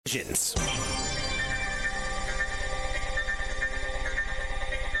Visions.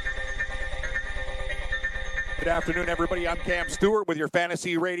 Good afternoon, everybody. I'm Cam Stewart with your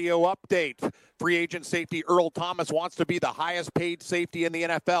Fantasy Radio update. Free agent safety Earl Thomas wants to be the highest paid safety in the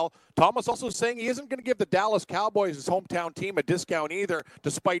NFL. Thomas also saying he isn't going to give the Dallas Cowboys, his hometown team, a discount either,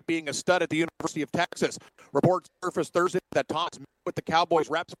 despite being a stud at the University of Texas. Reports surfaced Thursday that Thomas met with the Cowboys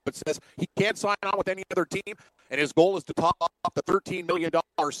reps, but says he can't sign on with any other team, and his goal is to top off the $13 million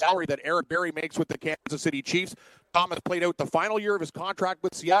salary that Eric Berry makes with the Kansas City Chiefs. Thomas played out the final year of his contract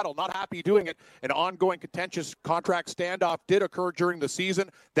with Seattle, not happy doing it. An ongoing contentious contract standoff did occur during the season.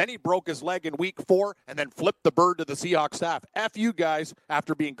 Then he broke his leg in week 4 and then flipped the bird to the Seahawks staff. F you guys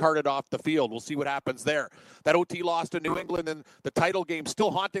after being carted off the field. We'll see what happens there. That OT loss to New England in the title game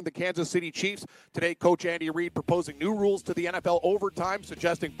still haunting the Kansas City Chiefs. Today, Coach Andy Reid proposing new rules to the NFL overtime,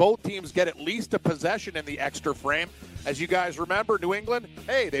 suggesting both teams get at least a possession in the extra frame. As you guys remember, New England,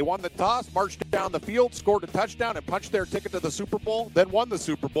 they won the toss, marched down the field, scored a touchdown, and punched their ticket to the Super Bowl, then won the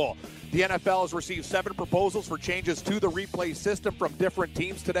Super Bowl. The NFL has received 7 proposals for changes to the replay system from different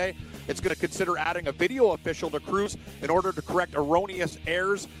teams today. It's going to consider adding a video official to crews in order to correct erroneous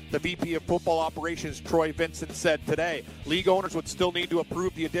errors, the VP of Football Operations, Troy Vincent, said today. League owners would still need to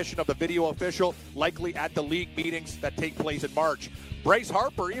approve the addition of the video official, likely at the league meetings that take place in March. Bryce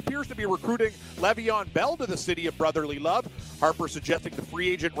Harper, he appears to be recruiting Le'Veon Bell to the city of brotherly love. Harper suggesting the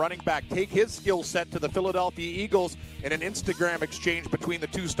free agent running back take his skill set to the Philadelphia Eagles in an Instagram exchange between the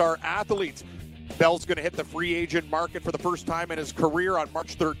two star athletes. Bell's going to hit the free agent market for the first time in his career on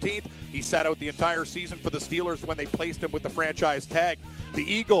March 13th. He sat out the entire season for the Steelers when they placed him with the franchise tag. The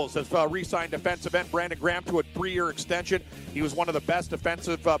Eagles have re-signed defensive end Brandon Graham to a 3-year extension. He was one of the best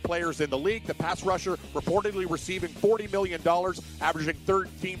defensive players in the league. The pass rusher reportedly receiving $40 million, averaging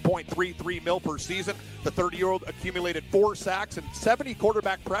 $13.33 million per season. The 30-year-old accumulated 4 sacks and 70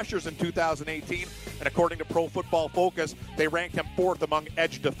 quarterback pressures in 2018. And according to Pro Football Focus, they ranked him 4th among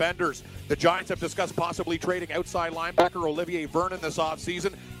edge defenders. The Giants have discussed possibly trading outside linebacker Olivier Vernon this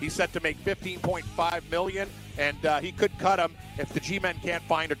offseason. He's set to make $15.5 million, and he could cut him if the G-Men can't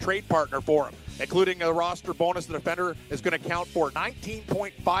find a trade partner for him. Including a roster bonus, the defender is going to count for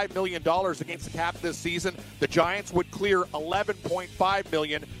 $19.5 million against the cap this season. The Giants would clear $11.5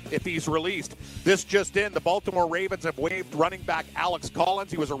 million if he's released. This just in, the Baltimore Ravens have waived running back Alex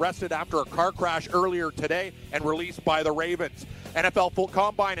Collins. He was arrested after a car crash earlier today and released by the Ravens. NFL full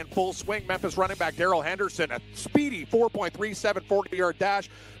combine in full swing. Memphis running back Darrell Henderson, a speedy 4.37 40-yard dash.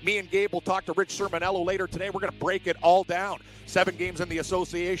 Me and Gabe will talk to Rich Cirminiello later today. We're going to break it all down. 7 games in the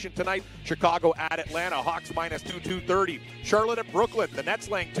association tonight. Chicago at Atlanta. Hawks minus 230. Charlotte at Brooklyn. The Nets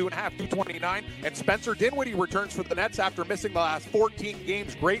laying 2.5, 229. And Spencer Dinwiddie returns for the Nets after missing the last 14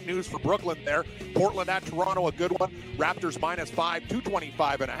 games. Great news for Brooklyn there. Portland at Toronto, a good one. Raptors minus 5,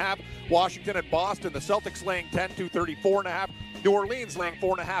 225.5. Washington at Boston. The Celtics laying 10, 234.5. New Orleans laying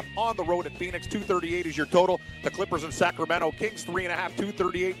 4.5 on the road at Phoenix. 238 is your total. The Clippers in Sacramento. Kings 3.5,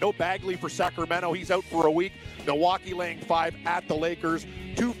 238. No Bagley for Sacramento. He's out for a week. Milwaukee laying 5 at the Lakers.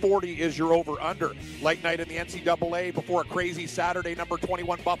 240 is your over-under. Light night in the NCAA before a crazy Saturday. Number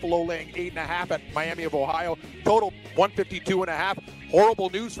 21 Buffalo laying 8.5 at Miami of Ohio. Total 152.5. Horrible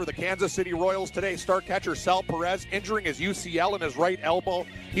news for the Kansas City Royals today. Star catcher Sal Perez injuring his UCL in his right elbow.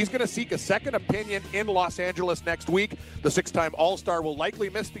 He's going to seek a second opinion in Los Angeles next week. The 6-time All-Star will likely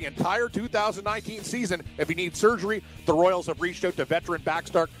miss the entire 2019 season if he needs surgery. The Royals have reached out to veteran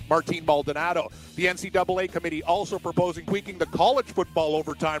backstar Martin Maldonado. The NCAA committee also proposing tweaking the college football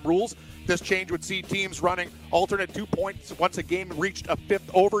overtime rules. This change would see teams running alternate 2 points once a game reached a 5th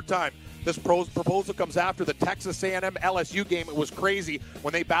overtime. This proposal comes after the Texas A&M LSU game. It was crazy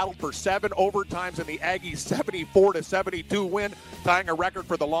when they battled for 7 overtimes in the Aggies' 74-72 win, tying a record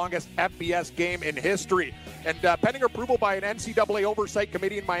for the longest FBS game in history. And pending approval by an NCAA oversight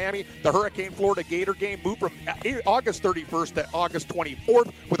committee in Miami, the Hurricane Florida Gator game moved from August 31st to August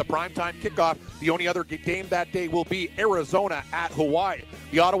 24th with a primetime kickoff. The only other game that day will be Arizona at Hawaii.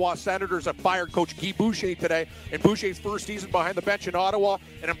 The Ottawa Senators have fired Coach Guy Boucher today. In Boucher's first season behind the bench in Ottawa,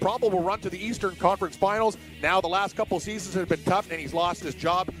 an improbable run to the Eastern Conference Finals. Now the last couple seasons have been tough, and he's lost his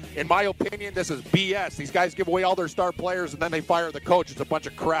job. In my opinion, this is BS. These guys give away all their star players, and then they fire the coach. It's a bunch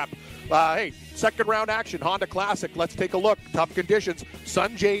of crap. Hey, second round action, Honda Classic. Let's take a look. Tough conditions.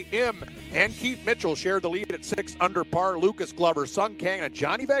 Sunjay Im and Keith Mitchell shared the lead at 6 under par. Lucas Glover, Sung Kang, and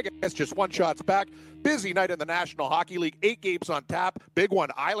Johnny Vegas just 1 shots back. Busy night in the National Hockey League. 8 games on tap. Big one,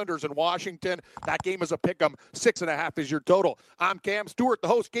 Islanders in Washington. That game is a pick'em. 6.5 is your total. I'm Cam Stewart, the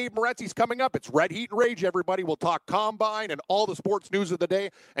host. Gabe Moretzi's coming up. It's Red Heat and Rage, everybody. We'll talk combine and all the sports news of the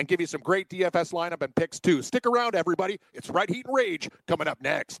day and give you some great DFS lineup and picks, too. Stick around, everybody. It's Red Heat and Rage coming up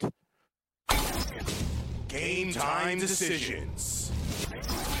next. Game time decisions.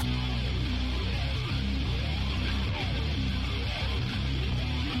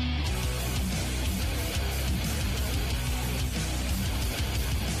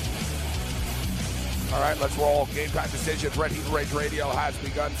 All right, let's roll. Game time decisions. Red Heat and Rage Radio has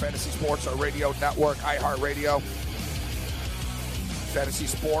begun. Fantasy Sports Radio Network, iHeartRadio,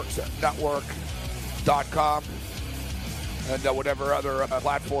 FantasySportsNetwork.com, and whatever other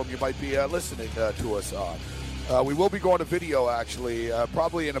platform you might be listening to us on. We will be going to video, actually,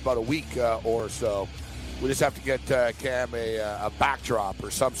 probably in about a week or so. We just have to get Cam a backdrop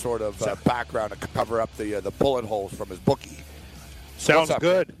or some sort of background to cover up the bullet holes from his bookie. Sounds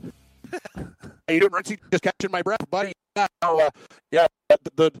good. How you doing, Renzi? Just catching my breath, buddy. The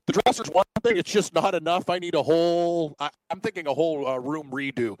dresser's one thing. It's just not enough. I need a whole. I'm thinking a whole room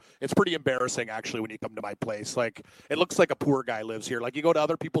redo. It's pretty embarrassing, actually, when you come to my place. Like, it looks like a poor guy lives here. Like, you go to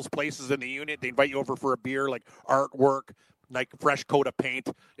other people's places in the unit, they invite you over for a beer, like artwork, like fresh coat of paint.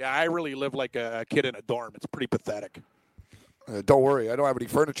 Yeah, I really live like a kid in a dorm. It's pretty pathetic. Don't worry, I don't have any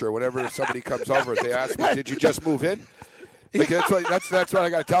furniture. Whenever somebody comes over, they ask me, "Did you just move in?" Like, that's what I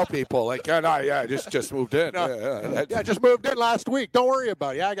got to tell people. Like, I just moved in. No, just moved in last week. Don't worry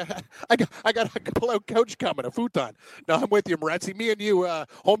about it. Yeah, I got a pull-out couch coming, a futon. No, I'm with you, Moretzi. Me and you,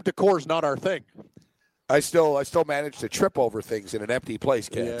 home decor is not our thing. I still manage to trip over things in an empty place,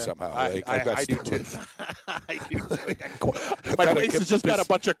 Cam, somehow. I do too. I do too. My place has just got a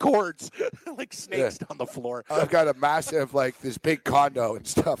bunch of cords, like snakes on the floor. I've got a massive, this big condo and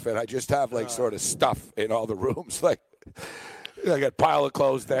stuff, and I just have, sort of stuff in all the rooms, I got a pile of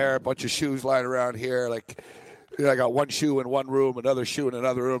clothes there, a bunch of shoes lying around here. I got one shoe in one room, another shoe in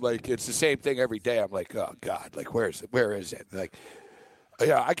another room. It's the same thing every day. I'm like, oh God, where is it? Where is it?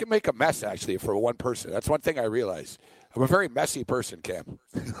 I can make a mess actually for one person. That's one thing I realize. I'm a very messy person, Cam.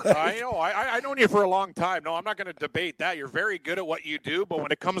 I know. I've known you for a long time. No, I'm not going to debate that. You're very good at what you do, but when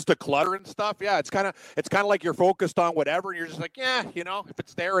it comes to clutter and stuff, it's kind of like you're focused on whatever, and you're just like, if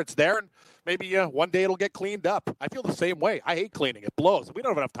it's there, it's there, and maybe one day it'll get cleaned up. I feel the same way. I hate cleaning. It blows. We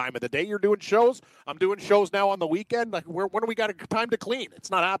don't have enough time of the day. You're doing shows. I'm doing shows now on the weekend. When do we got time to clean?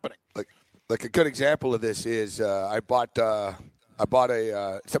 It's not happening. Like a good example of this is I bought a.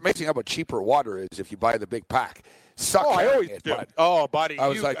 It's amazing how much cheaper water is if you buy the big pack. I always do. Oh, buddy. I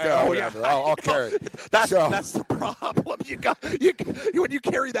was whatever. I'll carry it. That's the problem. When you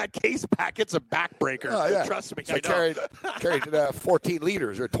carry that case pack, it's a backbreaker. Trust me. So I carried 14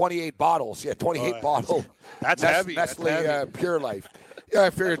 liters or 28 bottles. Yeah, 28 bottles. That's heavy. Nestle Pure Life. Yeah, I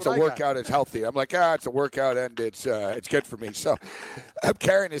figure it's a workout. It's healthy. I'm like, it's a workout and it's good for me. So I'm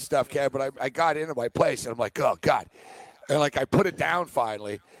carrying this stuff, Ken, but I got into my place and I'm like, oh God. And I put it down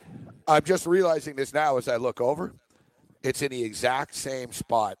finally. I'm just realizing this now as I look over. It's in the exact same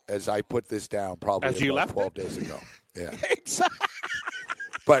spot as I put this down probably about 12 days ago. Yeah.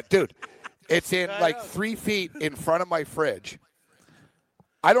 But, dude, it's in 3 feet in front of my fridge.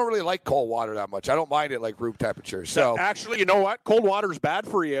 I don't really like cold water that much. I don't mind it room temperature. So actually, you know what? Cold water is bad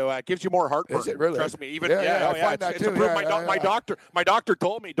for you. It gives you more heartburn. Is it really? Trust me. I find that too. My doctor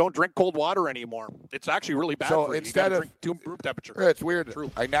told me don't drink cold water anymore. It's actually really bad for you. Instead of drink room temperature. It's weird. True.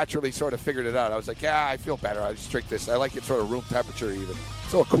 I naturally sort of figured it out. I was like, I feel better. I just drink this. I like it sort of room temperature even.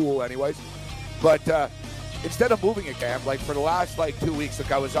 It's so cool, anyways. But instead of moving it, Cam, for the last 2 weeks,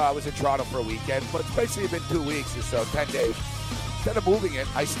 I was in Toronto for a weekend, but it's basically been 2 weeks or so, 10 days. Instead of moving it,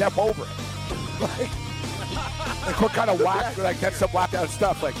 I step over it. What kind of whack? That's some whacked out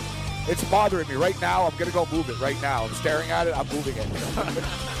stuff. It's bothering me right now. I'm gonna go move it right now. I'm staring at it. I'm moving it.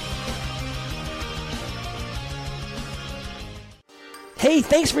 Hey,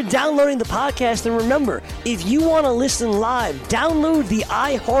 thanks for downloading the podcast. And remember, if you want to listen live, download the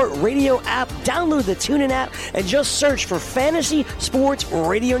iHeartRadio app, download the TuneIn app, and just search for Fantasy Sports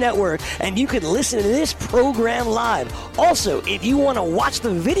Radio Network, and you can listen to this program live. Also, if you want to watch the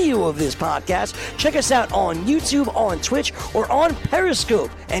video of this podcast, check us out on YouTube, on Twitch, or on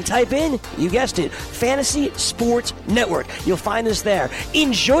Periscope, and type in, you guessed it, Fantasy Sports Network. You'll find us there.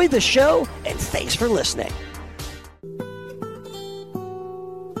 Enjoy the show, and thanks for listening.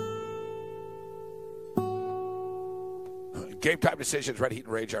 Game time decisions, Red Heat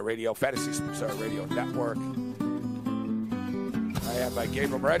and Rage, our radio, Fantasy Sports Radio Network. I have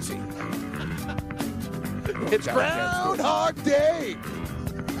Gabriel Morency. It's Groundhog Day.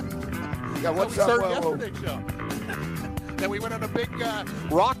 Yeah, what's up? up? Yesterday's show. Then we went on a big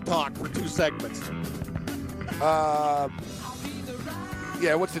rock talk for 2 segments.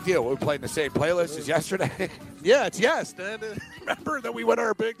 Yeah, what's the deal? We're playing the same playlist as yesterday. Yeah, it's yes. Remember that we went on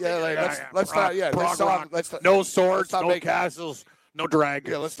our big. Yeah, like, let's rock, not. Yeah, let's not, no swords, not no castles, no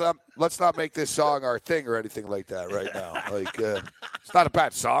dragons. Yeah, let's not make this song our thing or anything like that right now. Like, it's not a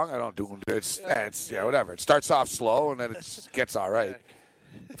bad song. I don't do it's whatever. It starts off slow and then it gets all right.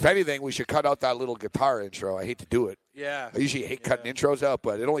 If anything, we should cut out that little guitar intro. I hate to do it. Yeah. I usually hate cutting intros out,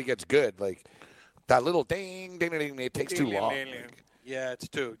 but it only gets good. Like that little ding, ding, ding, it takes too long. Yeah, it's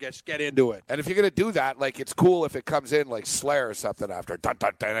too. Just get into it. And if you're going to do that, like, it's cool if it comes in like Slayer or something after, dun,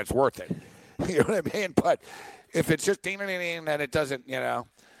 dun, dun, it's worth it. You know what I mean? But if it's just ding, ding, ding, then it doesn't,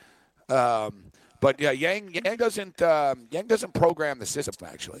 but yeah, Yang doesn't program the system,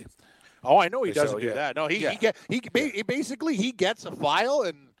 actually. Oh, I know he doesn't do that. No, he basically gets a file,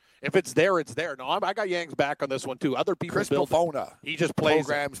 and if it's there, it's there. No, I got Yang's back on this one, too. Other people Chris Bavona. He just plays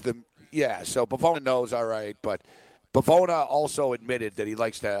programs them. Yeah, so Bavona knows all right, but Bavona also admitted that he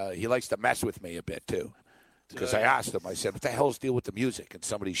likes to mess with me a bit too, because I asked him. I said, "What the hell's the deal with the music in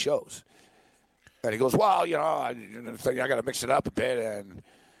some of these shows?" And he goes, "Well, I got to mix it up a bit."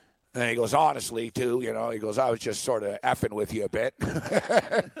 And he goes, "Honestly, too, he goes, I was just sort of effing with you a bit."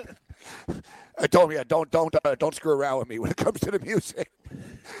 I told him, "Yeah, don't screw around with me when it comes to the music."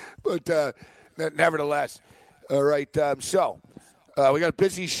 But nevertheless, all right. So we got a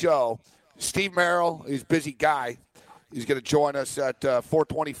busy show. Steve Merrill, he's a busy guy. He's going to join us at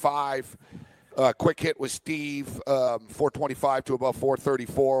 4:25. Quick hit with Steve, 4:25 to about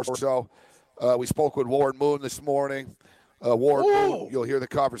 4:34 or so. We spoke with Warren Moon this morning. Warren Moon, you'll hear the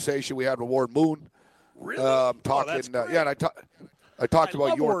conversation we had with Warren Moon. Really? Talking, and I talked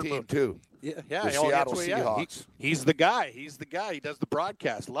about your Warren team Moon. too. Yeah, the Seattle Seahawks. He's the guy. He's the guy. He does the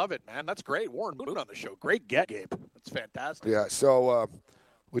broadcast. Love it, man. That's great. Warren Moon on the show. Great get, Gabe. That's fantastic. Yeah. So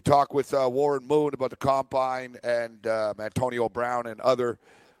we talked with Warren Moon about the combine and Antonio Brown and other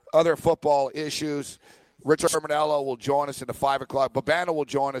football issues. Rich Cirminiello will join us in the 5 o'clock. Babano will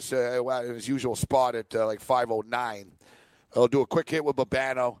join us in his usual spot at like 5:09. I'll do a quick hit with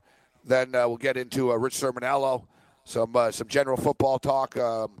Babano. Then we'll get into Rich Cirminiello, some general football talk,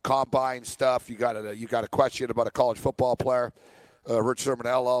 combine stuff. You got a question about a college football player. Rich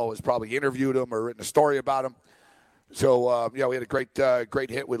Cirminiello has probably interviewed him or written a story about him. So, we had a great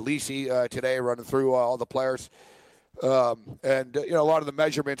hit with Lisi today, running through all the players. A lot of the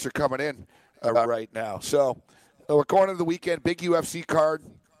measurements are coming in right now. So, we're going into the weekend. Big UFC card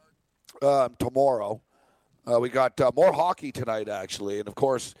tomorrow. We got more hockey tonight, actually. And, of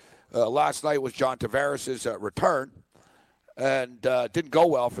course, last night was John Tavares' return. And didn't go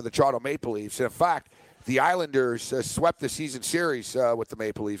well for the Toronto Maple Leafs. In fact, the Islanders swept the season series with the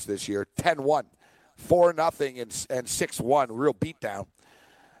Maple Leafs this year, 10-1. 4-0 and 6-1, real beatdown.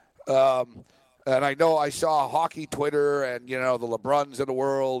 And I know I saw hockey Twitter and the LeBruns of the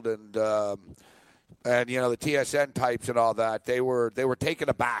world and the TSN types and all that. They were taken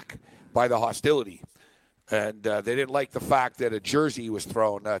aback by the hostility, and they didn't like the fact that a jersey was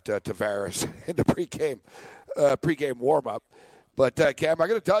thrown at Tavares in the pregame warm up. But Cam, I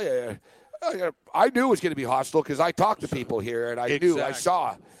got to tell you, I knew it was going to be hostile because I talked to people here and I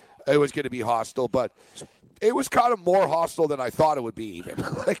saw it was going to be hostile, but it was kind of more hostile than I thought it would be even.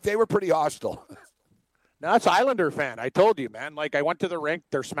 Like, they were pretty hostile. No, that's Islander fan. I told you, man. Like, I went to the rink.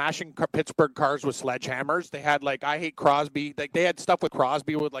 They're smashing Pittsburgh cars with sledgehammers. They had, I hate Crosby. They had stuff with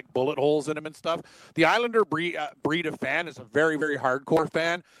Crosby with, bullet holes in him and stuff. The Islander breed of fan is a very, very hardcore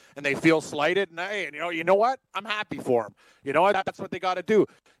fan, and they feel slighted. And, you know what? I'm happy for them. You know what? That's what they got to do.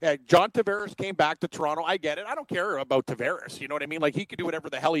 Yeah, John Tavares came back to Toronto. I get it. I don't care about Tavares. You know what I mean? He can do whatever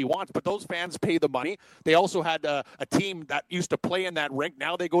the hell he wants, but those fans pay the money. They also had a team that used to play in that rink.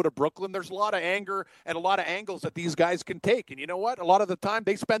 Now they go to Brooklyn. There's a lot of anger and a lot of angles that these guys can take. And you know what? A lot of the time,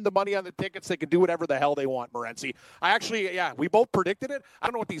 they spend the money on the tickets. They can do whatever the hell they want, Morency. We both predicted it. I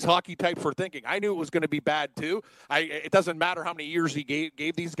don't know what these hockey types were thinking. I knew it was going to be bad, too. It doesn't matter how many years he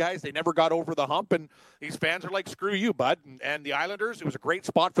gave these guys. They never got over the hump, and these fans are like, screw you, bud. And the Islanders, it was a great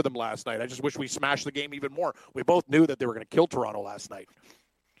spot for them last night. I just wish we smashed the game even more. We both knew that they were going to kill Toronto last night.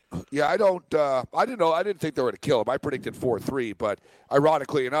 Yeah, I didn't know. I didn't think they were going to kill him. I predicted 4-3, but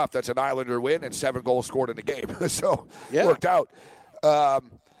ironically enough, that's an Islander win and 7 goals scored in the game. So it worked out.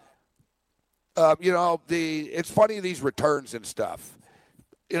 It's funny, these returns and stuff.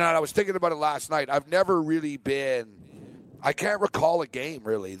 And I was thinking about it last night. I've never really I can't recall a game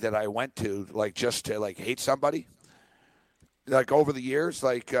really that I went to just to hate somebody. like over the years,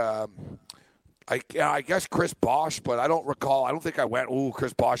 like I guess Chris Bosh, but I don't recall. I don't think I went,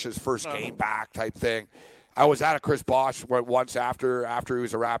 Chris Bosh's first game back type thing. I was at a Chris Bosh once after he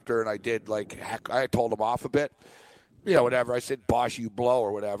was a Raptor, and I did, like, heck, I told him off a bit. Whatever. I said, Bosh, you blow,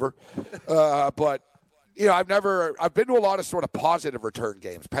 or whatever. But, I've been to a lot of sort of positive return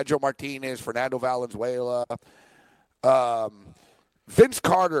games. Pedro Martinez, Fernando Valenzuela. Vince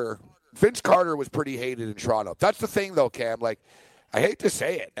Carter was pretty hated in Toronto. That's the thing, though, Cam. Like, I hate to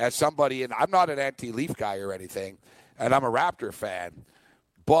say it as somebody, and I'm not an anti-Leaf guy or anything, and I'm a Raptor fan,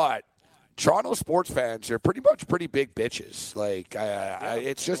 but Toronto sports fans are pretty big bitches. Like,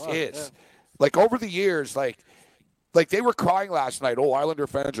 it's just is. Yeah. Like, over the years, like they were crying last night, Islander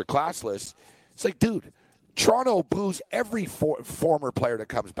fans are classless. It's like, dude, Toronto boos every former player that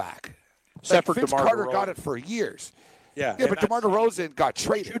comes back. Except for Vince DeMar Carter DeRozan. got it for years. Yeah, but DeMar DeRozan got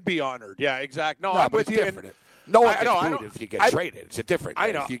traded. Should be honored. Yeah, exactly. No, I'm with you. Different. No one gets booed if you get traded. It's a different.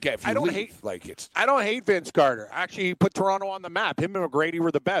 I know. I don't hate Vince Carter. Actually, he put Toronto on the map. Him and McGrady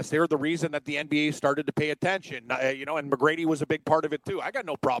were the best. They were the reason that the NBA started to pay attention. And McGrady was a big part of it too. I got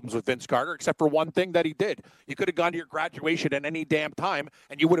no problems with Vince Carter except for one thing that he did. You could have gone to your graduation at any damn time,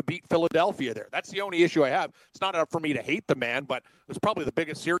 and you would have beat Philadelphia there. That's the only issue I have. It's not enough for me to hate the man, but it was probably the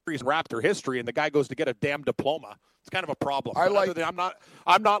biggest series in Raptor history, and the guy goes to get a damn diploma. It's kind of a problem.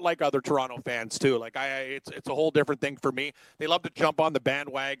 I'm not like other Toronto fans too. Like it's a whole different thing for me. They love to jump on the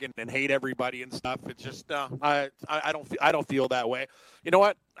bandwagon and hate everybody and stuff. It's just I don't feel that way. You know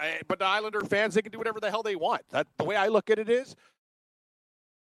what? But the Islander fans, they can do whatever the hell they want. That the way I look at it is.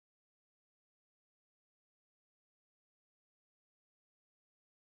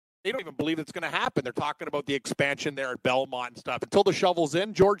 They don't even believe it's going to happen. They're talking about the expansion there at Belmont and stuff. Until the shovel's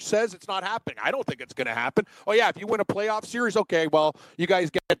in, George says it's not happening. I don't think it's going to happen. Oh, yeah, if you win a playoff series, okay, well, you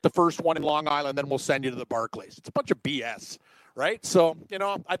guys get the first one in Long Island, then we'll send you to the Barclays. It's a bunch of BS, right? So,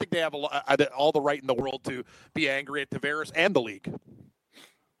 I think they have all the right in the world to be angry at Tavares and the league.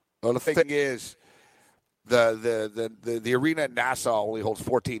 Well, the thing is, the arena in Nassau only holds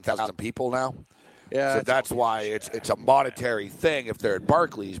 14,000 people now. Yeah, so that's why it's a monetary thing if they're at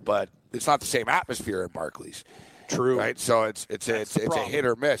Barclays, but it's not the same atmosphere at Barclays. True. Right? So it's a hit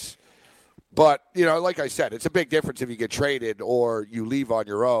or miss. But, like I said, it's a big difference if you get traded or you leave on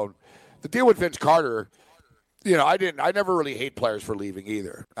your own. The deal with Vince Carter, I never really hate players for leaving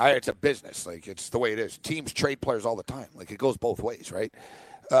either. It's a business. Like, it's the way it is. Teams trade players all the time. Like, it goes both ways, right?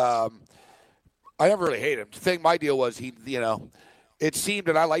 I never really hated him. The thing, my deal was it seemed,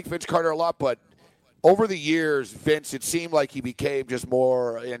 and I like Vince Carter a lot, but over the years, Vince, it seemed like he became just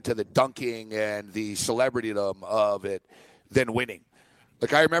more into the dunking and the celebritydom of it than winning.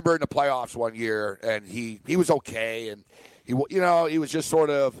 Like, I remember in the playoffs one year, and he was okay, and he was just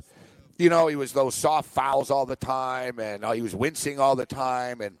sort of, he was those soft fouls all the time, and he was wincing all the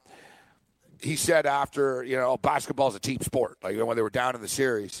time, and he said after, basketball's a team sport, like when they were down in the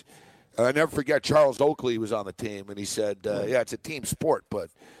series. And I never forget Charles Oakley was on the team, and he said, yeah, it's a team sport, but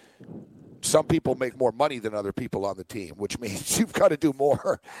some people make more money than other people on the team, which means you've got to do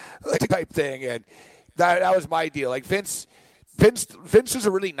more type thing. And that was my deal. Like Vince is a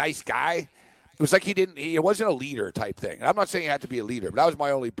really nice guy. It was like he wasn't a leader type thing. And I'm not saying he had to be a leader, but that was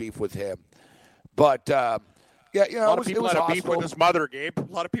my only beef with him. But yeah, a lot of people had a beef with his mother, Gabe.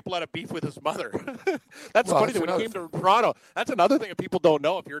 A lot of people had a beef with his mother. That's funny that when he came to Toronto, that's another thing that people don't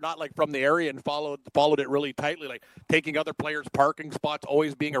know if you're not like from the area and followed it really tightly, like taking other players' parking spots,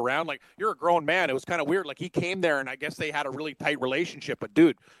 always being around. Like, you're a grown man. It was kind of weird. Like, he came there and I guess they had a really tight relationship. But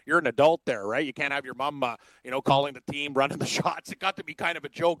dude, you're an adult there, right? You can't have your mom, calling the team, running the shots. It got to be kind of a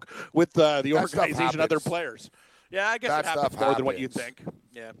joke with the organization and other players. Yeah, I guess it happens more than what you think.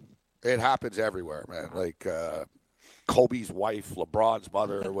 Yeah. It happens everywhere, man. Like Kobe's wife, LeBron's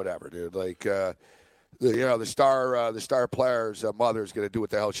mother, or whatever, dude. Like the star player's mother is going to do what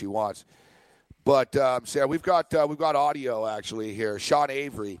the hell she wants. But so yeah, we've got audio actually here. Sean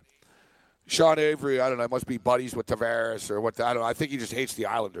Avery, I don't know, must be buddies with Tavares or what. I don't know. I think he just hates the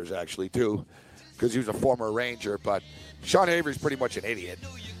Islanders actually too, because he was a former Ranger. But Sean Avery's pretty much an idiot.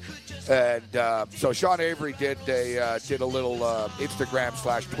 And so Sean Avery did a little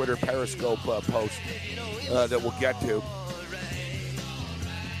Instagram/Twitter Periscope post that we'll get to.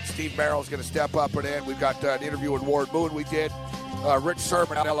 Steve Merrill's going to step up and in. We've got an interview with Ward Moon we did. Rich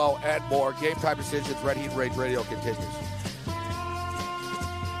Cirminiello and more. Game Time Decisions. Red Heat Rage Radio continues.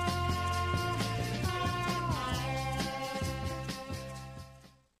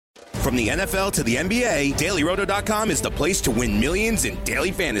 From the NFL to the NBA, DailyRoto.com is the place to win millions in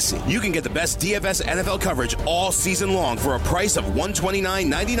daily fantasy. You can get the best DFS NFL coverage all season long for a price of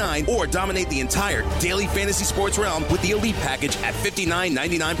 $129.99 or dominate the entire daily fantasy sports realm with the Elite Package at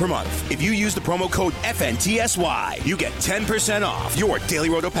 $59.99 per month. If you use the promo code FNTSY, you get 10% off your Daily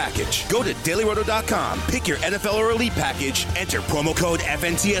Roto package. Go to DailyRoto.com, pick your NFL or Elite Package, enter promo code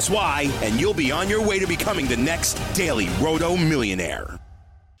FNTSY, and you'll be on your way to becoming the next Daily Roto millionaire.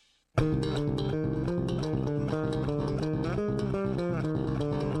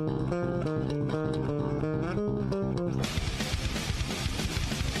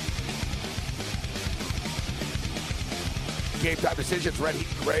 Game Time Decisions, Red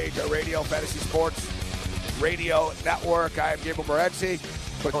Heat Rage, Radio Fantasy Sports Radio Network. I am Gabriel Morenzi.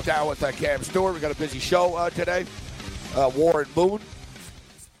 We're going down with Cam Stewart. We've got a busy show today. Warren Moon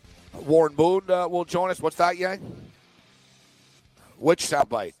will join us. What's that, Yang? Which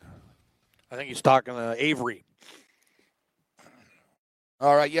soundbite? I think he's talking to Avery.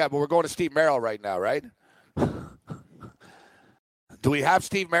 All right, yeah, but we're going to Steve Merrill right now, right? Do we have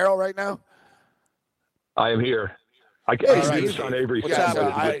Steve Merrill right now? I am here. I can't on Avery.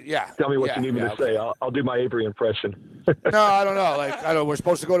 Tell me what you need me to say. I'll do my Avery impression. No, I don't know. Like, I know we're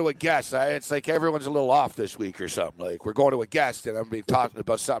supposed to go to a guest. It's like everyone's a little off this week or something. Like, we're going to a guest, and I'm going to be talking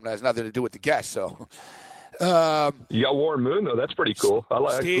about something that has nothing to do with the guest. So, you got Warren Moon though. That's pretty cool.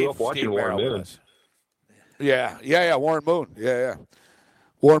 I grew up watching Warren Moon. Yeah. Warren Moon. Yeah.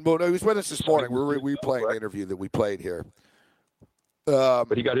 Warren Moon. He was with us this morning. We're replaying the interview that we played here.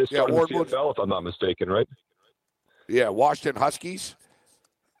 But he got his start in the CFL, if I'm not mistaken, right? Yeah, Washington Huskies,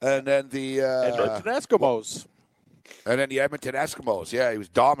 and then the Edmonton Eskimos. And then the Edmonton Eskimos. Yeah, he was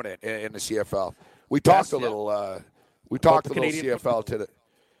dominant in the CFL. We talked a little. We talked a little CFL today.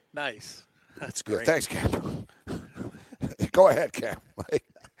 Nice. That's great. Yeah, thanks, Cam. Go ahead, Cam.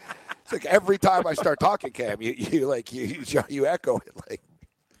 It's like every time I start talking, Cam, you echo it. Like,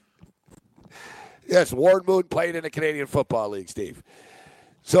 yes, Warren Moon played in the Canadian Football League, Steve.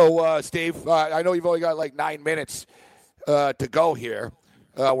 So, Steve, I know you've only got like 9 minutes to go here.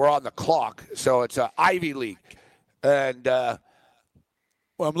 We're on the clock, so it's Ivy League. And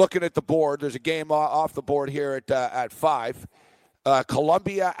when I'm looking at the board, there's a game off the board here at 5.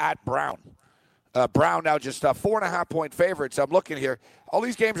 Columbia at Brown. Brown now just 4.5-point favorites. I'm looking here. All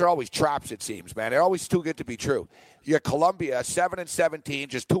these games are always traps, it seems, man. They're always too good to be true. You got Columbia 7-17,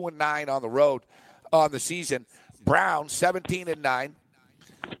 just 2-9 on the road on the season. Brown 17-9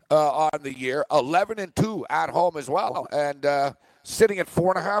 on the year, 11-2 at home as well, and sitting at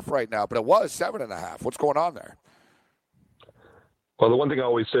 4.5 right now. But it was 7.5. What's going on there? Well, the one thing I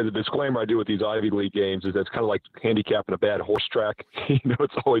always say, the disclaimer I do with these Ivy League games is that it's kind of like handicapping a bad horse track.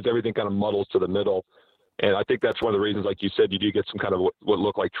 It's always everything kind of muddles to the middle. And I think that's one of the reasons, like you said, you do get some kind of what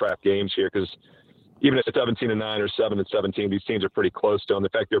look like trap games here, because even if it's 17-9 or 7-17, these teams are pretty close to them.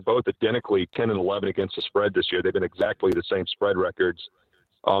 In fact, they're both identically 10-11 against the spread this year. They've been exactly the same spread records.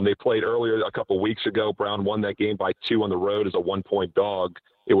 They played earlier a couple of weeks ago. Brown won that game by 2 on the road as a 1-point dog.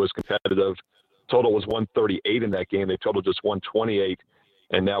 It was competitive. Total was 138 in that game. They totaled just 128,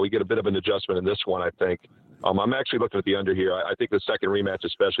 and now we get a bit of an adjustment in this one, I think. I'm actually looking at the under here. I think the second rematch,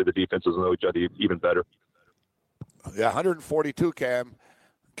 especially, the defenses know each other even better. Yeah, 142, Cam.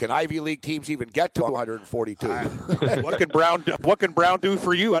 Can Ivy League teams even get to 142? What can Brown do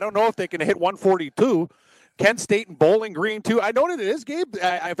for you? I don't know if they can hit 142. Kent State and Bowling Green too. I know that it is, Gabe.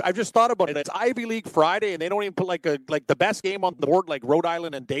 I've just thought about it. It's Ivy League Friday, and they don't even put like the best game on the board like Rhode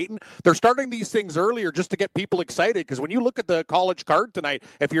Island and Dayton. They're starting these things earlier just to get people excited, because when you look at the college card tonight,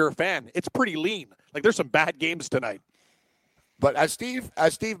 if you're a fan, it's pretty lean. Like, there's some bad games tonight. But as Steve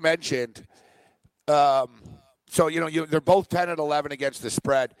mentioned, they're both 10-11 against the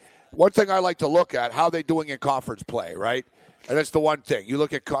spread. One thing I like to look at, how they doing in conference play, right? And that's the one thing you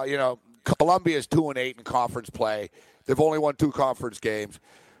look at. Columbia is 2-8 in conference play. They've only won 2 conference games.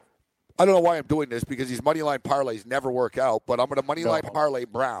 I don't know why I'm doing this, because these money line parlays never work out. But I'm going to money line parlay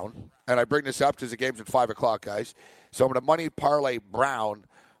Brown, and I bring this up because the game's at 5 o'clock, guys. So I'm going to money parlay Brown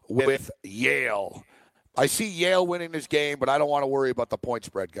with Yale. I see Yale winning this game, but I don't want to worry about the point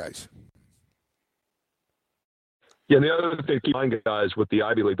spread, guys. Yeah, and the other thing to keep in mind, guys, with the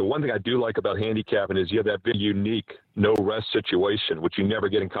Ivy League, the one thing I do like about handicapping is you have that very unique no-rest situation, which you never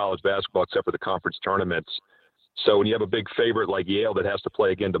get in college basketball except for the conference tournaments. So when you have a big favorite like Yale that has to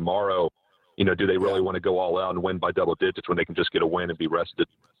play again tomorrow, do they really want to go all out and win by double digits when they can just get a win and be rested?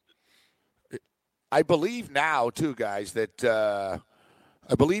 I believe now, too, guys, that the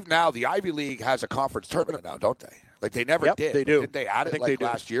Ivy League has a conference tournament now, don't they? Like, they never did. They do. Did they add it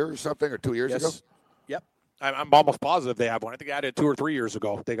last year or something, or 2 years ago? Yep. I'm almost positive they have one. I think they had it 2 or 3 years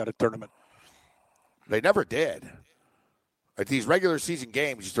ago. They got a tournament. They never did. Like these regular season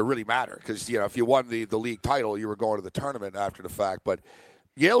games used to really matter because, if you won the league title, you were going to the tournament after the fact. But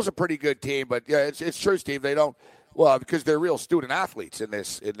Yale's a pretty good team. But, yeah, it's true, Steve. They don't – well, because they're real student athletes in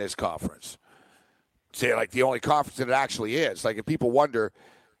this conference. Say, like, the only conference that it actually is. Like, if people wonder,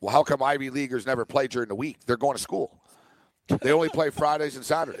 well, how come Ivy Leaguers never play during the week? They're going to school. They only play Fridays and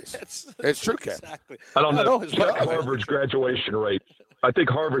Saturdays. It's true, Ken. Exactly. I don't know. Harvard's graduation rate. I think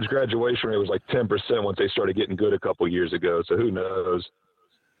Harvard's graduation rate was like 10% once they started getting good a couple years ago. So who knows?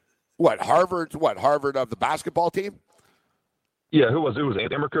 Harvard of the basketball team? Yeah, who was it? Was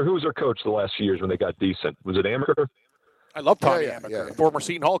Amaker? Who was their coach the last few years when they got decent? Was it Amaker? I love Tommy Amaker, former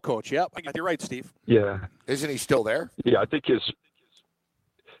Seton Hall coach. Yep, you're right, Steve. Yeah. Isn't he still there? Yeah, I think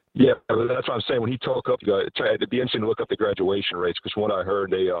yeah, that's what I'm saying. When he talked up, it'd be interesting to look up the graduation rates because from what I heard,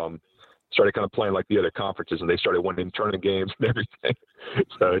 they started kind of playing like the other conferences and they started winning tournament games and everything.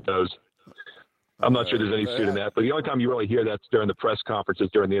 So it does. I'm not sure there's any student athlete. The only time you really hear that's during the press conferences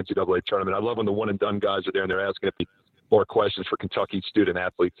during the NCAA tournament. I love when the one and done guys are there and they're asking more questions for Kentucky student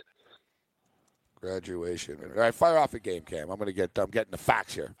athletes. Graduation. All right, fire off a game, Cam. I'm getting the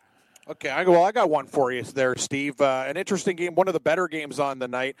facts here. Okay, I got one for you there, Steve. An interesting game, one of the better games on the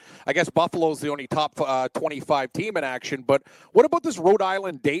night. I guess Buffalo's the only top 25 team in action, but what about this Rhode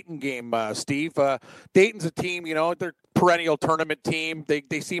Island-Dayton game, Steve? Dayton's a team, they're perennial tournament team.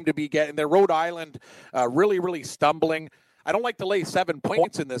 They seem to be getting their Rhode Island really, really stumbling. I don't like to lay 7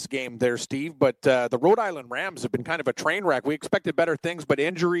 points in this game there, Steve, but the Rhode Island Rams have been kind of a train wreck. We expected better things, but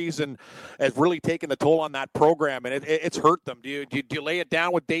injuries has really taken the toll on that program, and it's hurt them. Do you lay it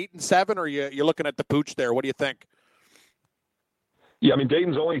down with Dayton 7, or you're looking at the pooch there? What do you think? Yeah, I mean,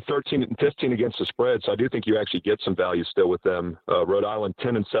 Dayton's only 13 and 15 against the spread, so I do think you actually get some value still with them. Rhode Island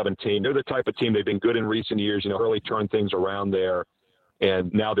 10 and 17. They're the type of team they've been good in recent years, really turn things around there.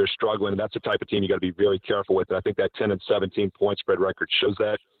 And now they're struggling, and that's the type of team you got to be very careful with. And I think that 10 and 17 point spread record shows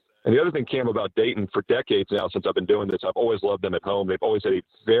that. And the other thing, Cam, about Dayton, for decades now since I've been doing this, I've always loved them at home. They've always had a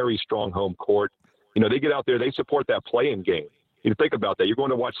very strong home court. They get out there, they support that play-in game. You think about that. You're going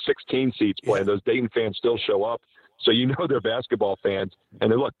to watch 16 seeds play, and those Dayton fans still show up. So they're basketball fans.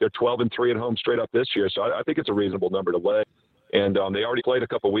 And they're 12-3 at home straight up this year. So I think it's a reasonable number to lay. And they already played a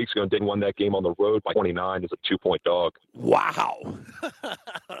couple of weeks ago and Dayton won that game on the road by 29 as a 2-point dog. Wow.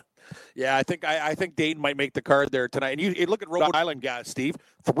 Yeah, I think Dayton might make the card there tonight. And you look at Rhode Island guys, Steve,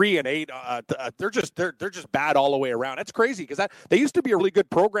 3 and 8. They're just bad all the way around. That's crazy because they used to be a really good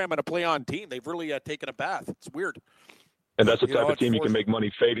program and a play-on team. They've really taken a bath. It's weird. And that's the type of team you can make money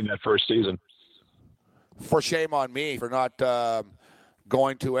fading that first season. For shame on me for not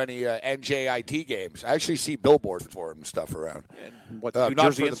going to any NJIT games. I actually see billboards for them and stuff around. What, New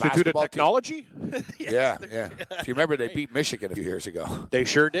Jersey Institute of Technology? Yeah. If you remember, they beat Michigan a few years ago. They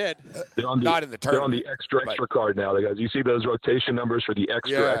sure did. Not in the tournament. They're on the extra card now, guys. You see those rotation numbers for the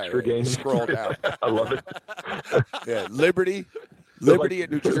extra games? Scroll down. I love it. Yeah, Liberty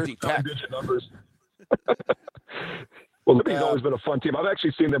and New Jersey Tech. Numbers. Well, Liberty's always been a fun team. I've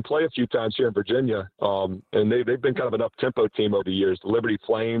actually seen them play a few times here in Virginia, and they've been kind of an up-tempo team over the years. The Liberty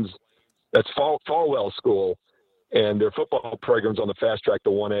Flames, that's Falwell School, and their football program's on the fast track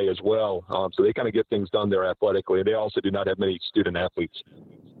to 1A as well. So they kind of get things done there athletically. They also do not have many student athletes.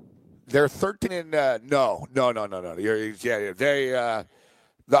 They're 13 and no. I'm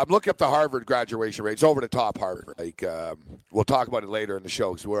looking up the Harvard graduation rate. It's over the top, Harvard. We'll talk about it later in the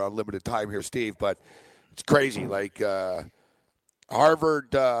show because we're on limited time here, Steve. But it's crazy.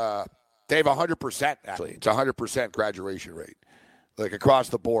 Harvard, they have 100%, actually. It's 100% graduation rate, across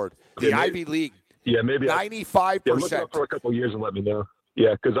the board. The Ivy League, maybe 95%. Look it up for a couple of years and let me know.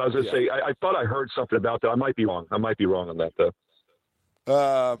 Yeah, because I was going to say, I thought I heard something about that. I might be wrong. On that,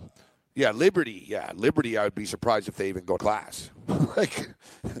 though. Liberty, I would be surprised if they even go to class.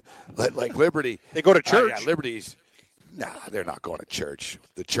 like Liberty. They go to church. Liberty's, they're not going to church.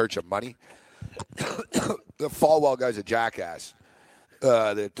 The church of money. The Falwell guy's a jackass.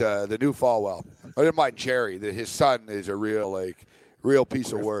 The new Falwell. I didn't mind Jerry. His son is a real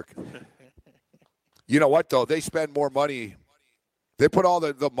piece of work. You know what, though? They spend more money. They put all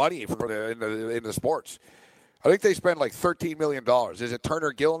the money in the sports. I think they spend like $13 million. Is it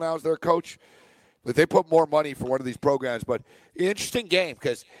Turner Gill now as their coach? But they put more money for one of these programs. But interesting game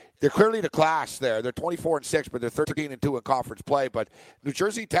because they're clearly the class there. They're 24-6, but they're 13-2 in conference play. But New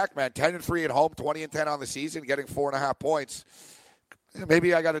Jersey Tech, man, 10-3 at home, 20-10 on the season, getting 4.5 points.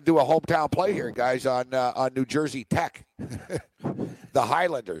 Maybe I got to do a hometown play here, guys, on New Jersey Tech, the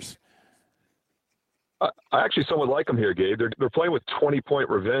Highlanders. I actually somewhat like them here, Gabe. They're playing with 20-point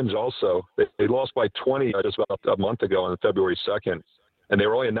revenge also. They lost by 20 just about a month ago on February 2nd, and they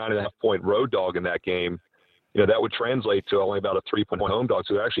were only a 9.5-point road dog in that game. That would translate to only about a 3-point home dog,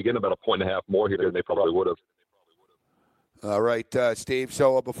 so they're actually getting about a 1.5 more here than they probably would have. All right, Steve.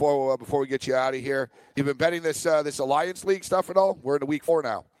 So before we get you out of here, you've been betting this Alliance League stuff at all? We're in week 4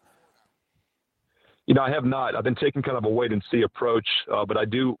 now. I have not. I've been taking kind of a wait-and-see approach, but I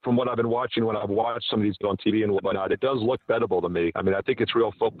do, from what I've been watching, when I've watched some of these on TV and whatnot, it does look bettable to me. I mean, I think it's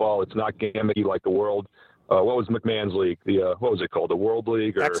real football. It's not gimmicky like the World. What was McMahon's league? What was it called? The World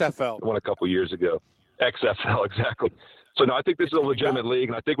League? Or XFL. One a couple years ago. XFL, exactly. So, no, I think this is a legitimate league,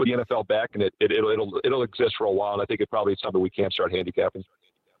 and I think with the NFL backing it, it'll exist for a while, and I think it probably is something we can start handicapping.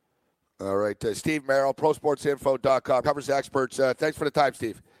 All right, Steve Merrill, ProSportsInfo.com, covers experts. Thanks for the time,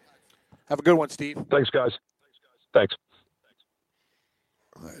 Steve. Have a good one, Steve. Thanks, guys. Thanks.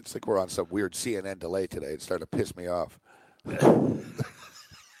 It's like we're on some weird CNN delay today. It's starting to piss me off.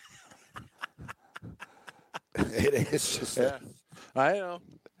 It is just. Yeah, I know.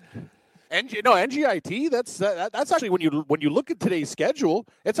 NGIT. That's actually when you look at today's schedule,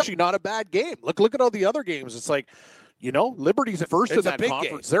 it's actually not a bad game. Look at all the other games. It's like, Liberty's at first in that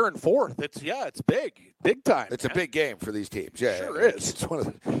conference. They're in fourth. It's big time. It's a big game for these teams. Yeah, sure is. It's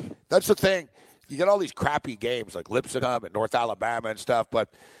that's the thing. You get all these crappy games like Lipscomb and North Alabama and stuff, but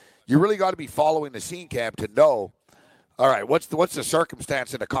you really got to be following the scene camp to know. All right, what's the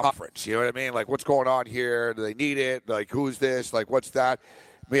circumstance in the conference? You know what I mean? Like, what's going on here? Do they need it? Like, who's this? Like, what's that?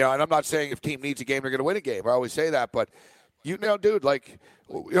 And I'm not saying if team needs a game, they're going to win a game. I always say that, but dude, like,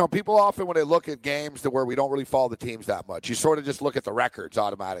 people often when they look at games to where we don't really follow the teams that much, you sort of just look at the records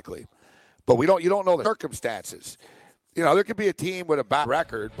automatically. But you don't know the circumstances. There could be a team with a bad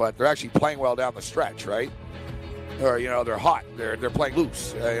record, but they're actually playing well down the stretch, right? Or they're hot, they're playing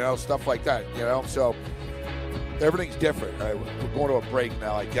loose, stuff like that. So everything's different. All right, we're going to a break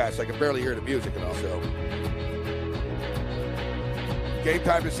now, I guess. I can barely hear the music and also. Game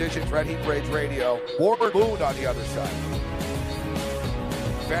Time Decisions, Red Heat Rage Radio. Warren Moon on the other side.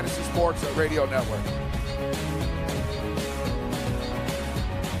 Fantasy Sports Radio Network.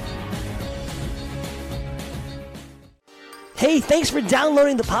 Hey, thanks for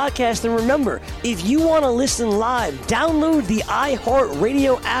downloading the podcast. And remember, if you want to listen live, download the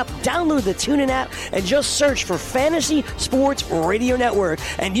iHeartRadio app, download the TuneIn app, and just search for Fantasy Sports Radio Network,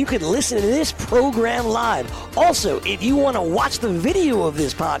 and you can listen to this program live. Also, if you want to watch the video of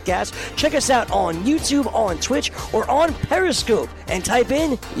this podcast, check us out on YouTube, on Twitch, or on Periscope, and type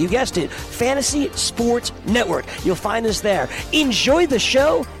in, you guessed it, Fantasy Sports Network. You'll find us there. Enjoy the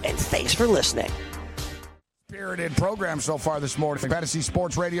show, and thanks for listening. Spirited program so far this morning. Fantasy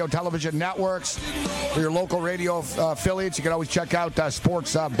Sports Radio Television Networks. For your local radio affiliates, you can always check out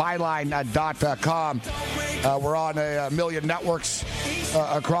sportsbyline.com. We're on a million networks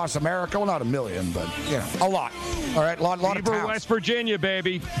across America. Well, not a million, but a lot. All right, a lot of towns. West Virginia,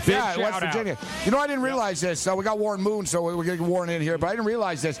 baby. Big West Virginia. I didn't realize this. We got Warren Moon, so we're going to get Warren in here, but I didn't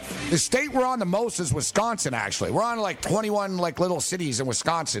realize this. The state we're on the most is Wisconsin, actually. We're on like 21 little cities in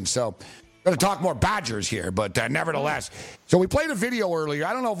Wisconsin, so going to talk more Badgers here, but nevertheless. So we played a video earlier.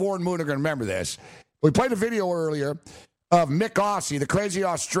 I don't know if Warren Moon are going to remember this. We played a video earlier of Mick Aussie, the crazy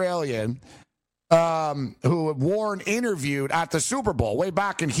Australian, who Warren interviewed at the Super Bowl way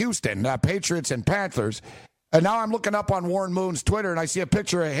back in Houston, Patriots and Panthers. And now I'm looking up on Warren Moon's Twitter, and I see a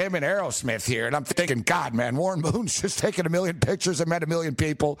picture of him and Aerosmith here. And I'm thinking, God, man, Warren Moon's just taken a million pictures and met a million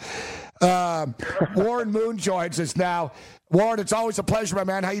people. Warren Moon joins us now. Warren, it's always a pleasure, my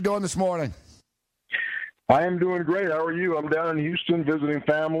man. How you doing this morning? I am doing great. How are you? I'm down in Houston visiting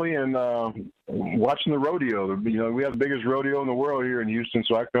family and watching the rodeo. We have the biggest rodeo in the world here in Houston,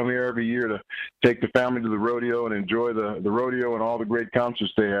 so I come here every year to take the family to the rodeo and enjoy the rodeo and all the great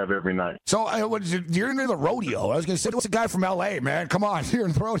concerts they have every night. So you're into the rodeo. I was going to say, what's a guy from L.A., man? Come on, you're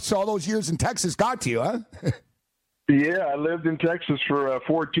in the rodeo. So all those years in Texas got to you, huh? Yeah, I lived in Texas for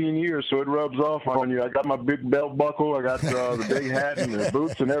 14 years, so it rubs off on you. I got my big belt buckle, I got the big hat and the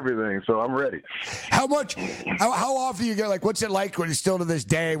boots and everything, so I'm ready. How often you get, what's it like when you're still to this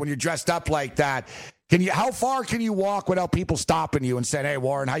day when you're dressed up like that? How far can you walk without people stopping you and saying, "Hey,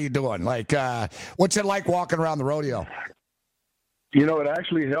 Warren, how you doing?" What's it like walking around the rodeo? It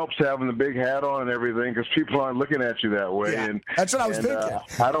actually helps having the big hat on and everything because people aren't looking at you that way. Yeah, that's what I was thinking.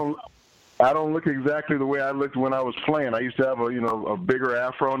 I don't look exactly the way I looked when I was playing. I used to have a bigger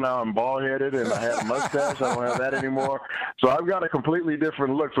afro. Now I'm bald-headed, and I had a mustache. I don't have that anymore. So I've got a completely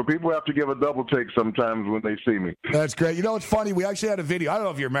different look. So people have to give a double take sometimes when they see me. That's great. You know, it's funny. We actually had a video. I don't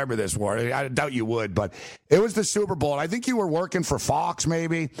know if you remember this, Warren. I doubt you would, but it was the Super Bowl. And I think you were working for Fox,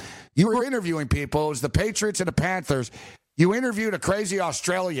 maybe. You were interviewing people. It was the Patriots and the Panthers. You interviewed a crazy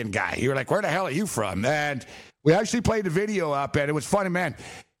Australian guy. You were like, where the hell are you from? And we actually played the video up, and it was funny, man.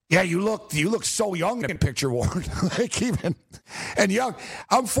 Yeah, you look so young in picture, Warren. Like even and young.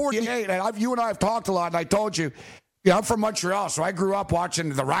 I'm 48, and you and I have talked a lot. And I told you, I'm from Montreal, so I grew up watching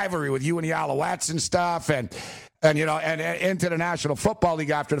the rivalry with you and the Alouettes and stuff, and into the National Football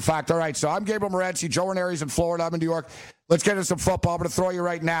League after the fact. All right, so I'm Gabriel Morency. Joe Ranieri's in Florida. I'm in New York. Let's get into some football. I'm going to throw you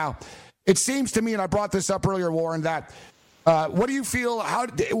right now. It seems to me, and I brought this up earlier, Warren, that. What do you feel? How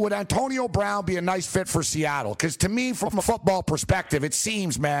would Antonio Brown be a nice fit for Seattle? Because to me, from a football perspective, it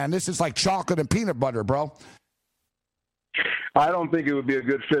seems, man, this is like chocolate and peanut butter, bro. I don't think it would be a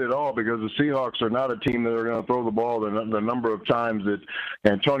good fit at all because the Seahawks are not a team that are going to throw the ball the number of times that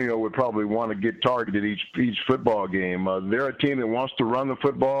Antonio would probably want to get targeted each football game. They're a team that wants to run the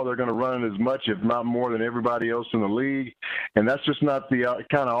football. They're going to run it as much, if not more, than everybody else in the league. And that's just not the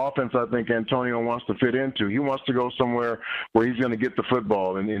kind of offense I think Antonio wants to fit into. He wants to go somewhere where he's going to get the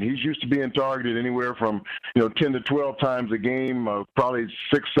football. And he's used to being targeted anywhere from 10 to 12 times a game, probably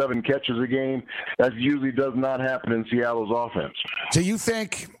 6-7 catches a game. That usually does not happen in Seattle's offense. So you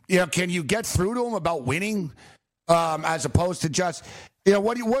think, can you get through to him about winning as opposed to just,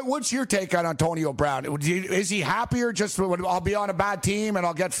 what's your take on Antonio Brown? Is he happier just I'll be on a bad team and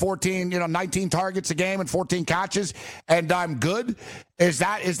I'll get 19 targets a game and 14 catches and I'm good? Is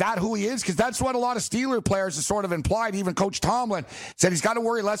that who he is? Because that's what a lot of Steeler players have sort of implied. Even Coach Tomlin said he's got to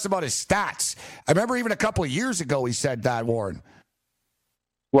worry less about his stats. I remember even a couple of years ago he said that, Warren.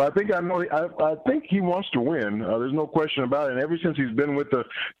 Well, I think he wants to win. There's no question about it. And ever since he's been with the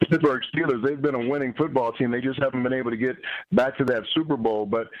Pittsburgh Steelers, they've been a winning football team. They just haven't been able to get back to that Super Bowl.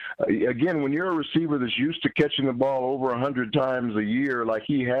 But, again, when you're a receiver that's used to catching the ball over 100 times a year like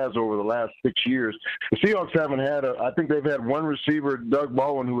he has over the last 6 years, the Seahawks haven't had I think they've had one receiver, Doug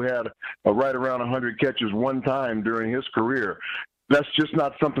Baldwin, who had right around 100 catches one time during his career. That's just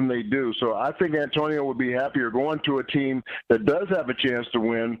not something they do. So I think Antonio would be happier going to a team that does have a chance to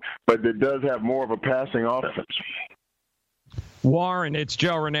win, but that does have more of a passing offense. Warren, it's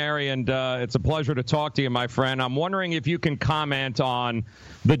Joe Ranieri, and it's a pleasure to talk to you, my friend. I'm wondering if you can comment on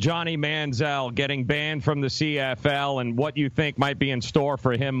the Johnny Manziel getting banned from the CFL and what you think might be in store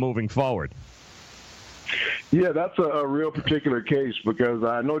for him moving forward. Yeah, that's a real particular case because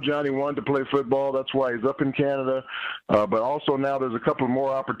I know Johnny wanted to play football. That's why he's up in Canada. But also now there's a couple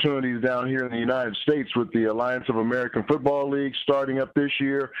more opportunities down here in the United States with the Alliance of American Football League starting up this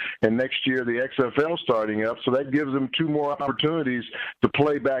year and next year the XFL starting up. So that gives him two more opportunities to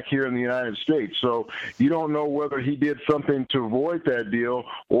play back here in the United States. So you don't know whether he did something to void that deal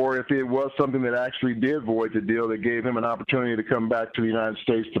or if it was something that actually did void the deal that gave him an opportunity to come back to the United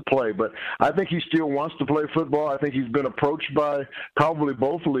States to play. But I think he still wants to play football. I think he's been approached by probably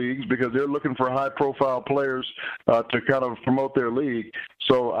both leagues because they're looking for high-profile players to kind of promote their league.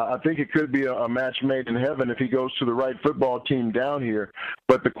 So I think it could be a match made in heaven if he goes to the right football team down here.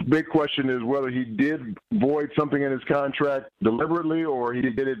 But the big question is whether he did void something in his contract deliberately or he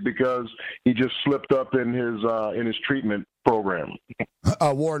did it because he just slipped up in his treatment program.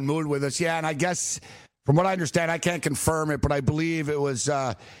 Warren Moon with us. Yeah, and I guess from what I understand, I can't confirm it, but I believe it was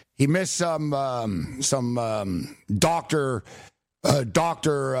he missed some doctor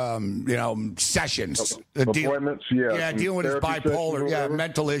sessions, appointments, dealing with his bipolar,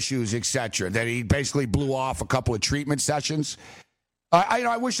 mental issues, etc. That he basically blew off a couple of treatment sessions.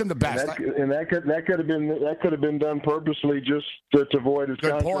 I wish him the best. And that could have been done purposely just to void his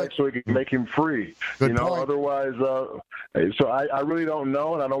contract so he could make him free. Good point. Otherwise, so I really don't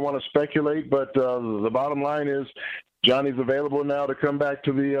know, and I don't want to speculate. But the bottom line is, Johnny's available now to come back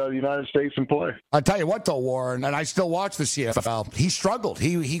to the United States and play. I'll tell you what, though, Warren, and I still watch the CFL. He struggled.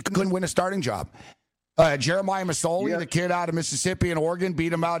 He couldn't win a starting job. Jeremiah Masoli, the kid out of Mississippi and Oregon,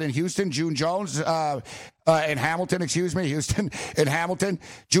 beat him out in Houston. June Jones in Hamilton, Houston in Hamilton.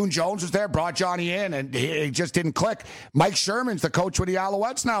 June Jones was there, brought Johnny in, and he just didn't click. Mike Sherman's the coach with the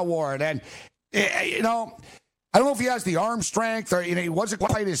Alouettes now, Warren. And, I don't know if he has the arm strength or he wasn't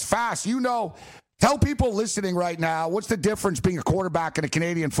quite as fast. Tell people listening right now, what's the difference being a quarterback in the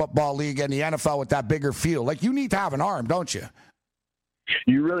Canadian Football League and the NFL with that bigger field? Like, you need to have an arm, don't you?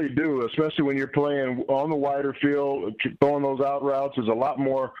 You really do, especially when you're playing on the wider field, throwing those out routes. There's a lot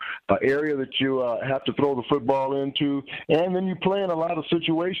more area that you have to throw the football into. And then you play in a lot of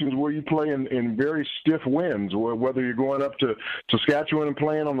situations where you play in very stiff winds, whether you're going up to Saskatchewan and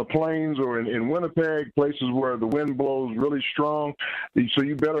playing on the plains or in Winnipeg, places where the wind blows really strong. So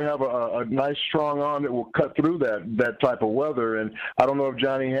you better have a nice, strong arm that will cut through that type of weather. And I don't know if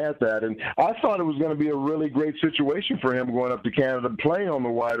Johnny had that. And I thought it was going to be a really great situation for him going up to Canada playing on the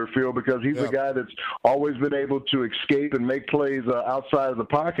wider field, because he's a guy that's always been able to escape and make plays outside of the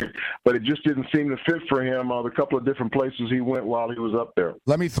pocket, but it just didn't seem to fit for him the couple of different places he went while he was up there.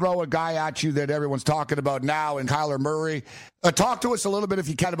 Let me throw a guy at you that everyone's talking about now, and Kyler Murray. Talk to us a little bit, if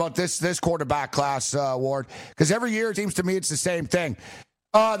you can, about this quarterback class, Ward, because every year it seems to me it's the same thing.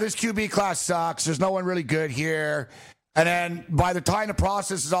 This QB class sucks. There's no one really good here. And then by the time the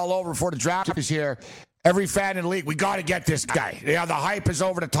process is all over before the draft is here, every fan in the league, we got to get this guy. Yeah, the hype is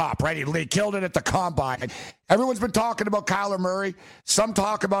over the top, right? He killed it at the combine. Everyone's been talking about Kyler Murray. Some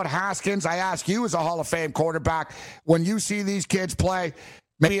talk about Haskins. I ask you, as a Hall of Fame quarterback, when you see these kids play,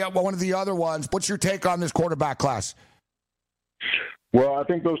 maybe one of the other ones, what's your take on this quarterback class? Well, I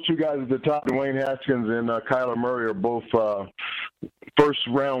think those two guys at the top, Dwayne Haskins and Kyler Murray, are both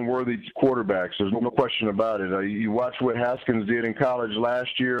first-round worthy quarterbacks. There's no question about it. You watch what Haskins did in college last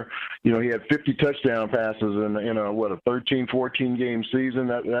year. You know, he had 50 touchdown passes in a 13, 14-game season.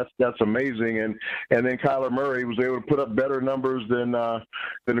 That's amazing. And then Kyler Murray was able to put up better numbers than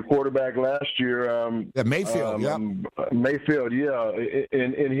the quarterback last year. Mayfield, Mayfield,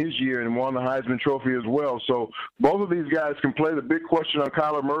 in his year, and won the Heisman Trophy as well. So both of these guys can play. The big question on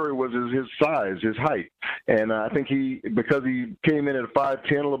Kyler Murray was his size, his height. And I think because he came in at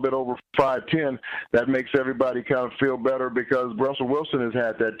 5'10", a little bit over 5'10", that makes everybody kind of feel better, because Russell Wilson has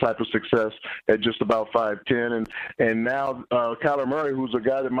had that type of success at just about 5'10", and now Kyler Murray, who's a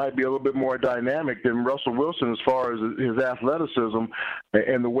guy that might be a little bit more dynamic than Russell Wilson as far as his athleticism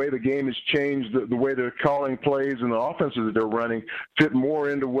and the way the game has changed, the way they're calling plays and the offenses that they're running fit more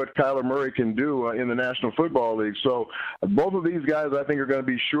into what Kyler Murray can do in the National Football League. So both of these guys, I think, are going to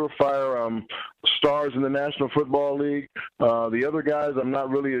be surefire stars in the National Football League. The other guys, I'm not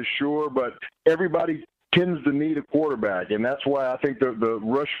really as sure, but everybody tends to need a quarterback, and that's why I think the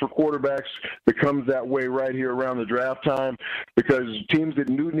rush for quarterbacks becomes that way right here around the draft time, because teams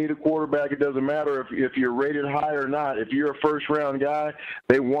that do need a quarterback, it doesn't matter if you're rated high or not. If you're a first-round guy,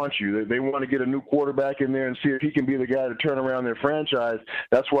 they want you. They want to get a new quarterback in there and see if he can be the guy to turn around their franchise.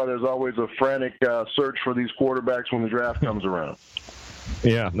 That's why there's always a frantic search for these quarterbacks when the draft comes around.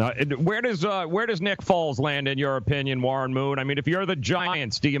 Yeah. Now, where does Nick Foles land, in your opinion, Warren Moon? I mean, if you're the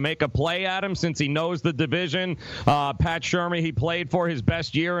Giants, do you make a play at him since he knows the division? Pat Shurmur, he played for his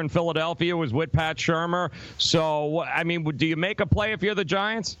best year in Philadelphia, was with Pat Shurmur. So, I mean, do you make a play if you're the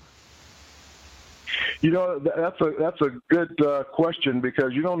Giants? You know, that's a good question,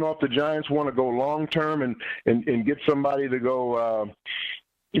 because you don't know if the Giants want to go long-term and get somebody to go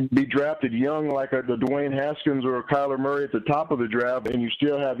be drafted young like the Dwayne Haskins or Kyler Murray at the top of the draft, and you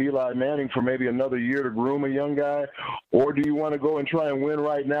still have Eli Manning for maybe another year to groom a young guy? Or do you want to go and try and win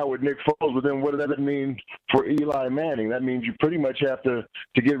right now with Nick Foles? But then what does that mean for Eli Manning? That means you pretty much have to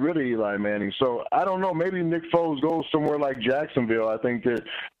get rid of Eli Manning. So I don't know. Maybe Nick Foles goes somewhere like Jacksonville. I think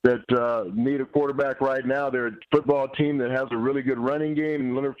that need a quarterback right now. They're a football team that has a really good running game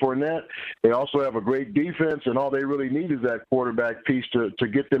in Leonard Fournette. They also have a great defense, and all they really need is that quarterback piece to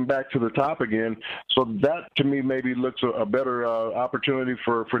get them back to the top again. So that, to me, maybe looks a better opportunity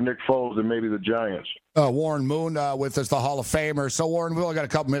for Nick Foles than maybe the Giants. Warren Moon with us, the Hall of Famer. So, Warren, we only got a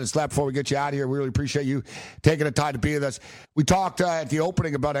couple minutes left before we get you out of here. We really appreciate you taking the time to be with us. We talked at the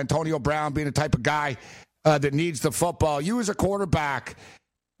opening about Antonio Brown being the type of guy that needs the football. You as a quarterback,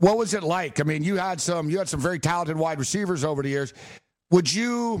 what was it like? I mean, you had some very talented wide receivers over the years. Would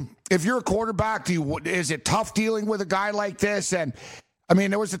you, if you're a quarterback, is it tough dealing with a guy like this? And I mean,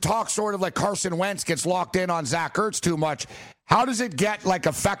 there was the talk sort of like Carson Wentz gets locked in on Zach Ertz too much. How does it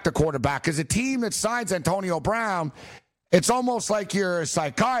affect a quarterback? As a team that signs Antonio Brown, it's almost like you're a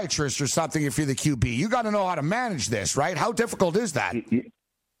psychiatrist or something if you're the QB. You got to know how to manage this, right? How difficult is that?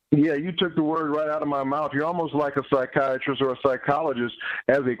 Yeah, you took the word right out of my mouth. You're almost like a psychiatrist or a psychologist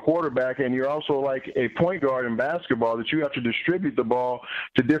as a quarterback, and you're also like a point guard in basketball, that you have to distribute the ball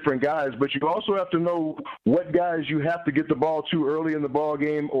to different guys. But you also have to know what guys you have to get the ball to early in the ball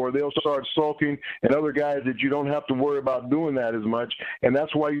game, or they'll start sulking, and other guys that you don't have to worry about doing that as much. And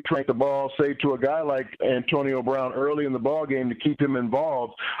that's why you train the ball, say, to a guy like Antonio Brown early in the ball game to keep him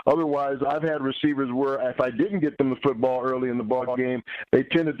involved. Otherwise, I've had receivers where if I didn't get them the football early in the ball game, they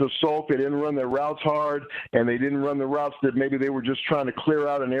tended to sulk. They didn't run their routes hard, and they didn't run the routes that maybe they were just trying to clear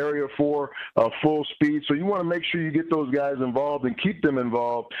out an area for full speed. So you want to make sure you get those guys involved and keep them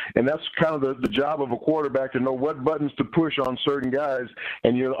involved, and that's kind of the job of a quarterback, to know what buttons to push on certain guys.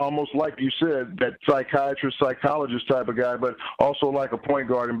 And you're almost, like you said, that psychiatrist, psychologist type of guy, but also like a point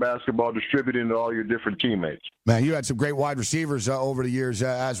guard in basketball, distributing to all your different teammates. Man, you had some great wide receivers over the years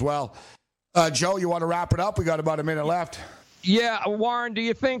as well. Joe, you want to wrap it up? We got about a minute left. Yeah, Warren, do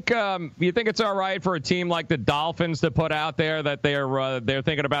you think it's all right for a team like the Dolphins to put out there that they're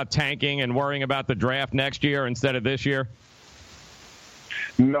thinking about tanking and worrying about the draft next year instead of this year?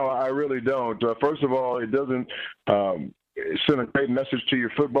 No, I really don't. First of all, it doesn't send a great message to your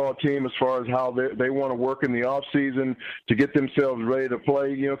football team as far as how they want to work in the off season to get themselves ready to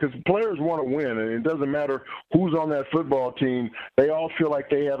play. Because players want to win, and it doesn't matter who's on that football team. They all feel like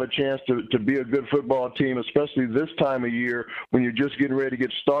they have a chance to be a good football team, especially this time of year when you're just getting ready to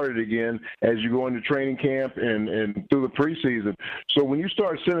get started again as you go into training camp and through the preseason. So when you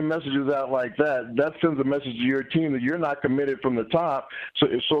start sending messages out like that, that sends a message to your team that you're not committed from the top. So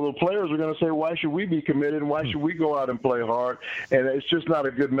the players are going to say, why should we be committed, and why should we go out and play hard? And it's just not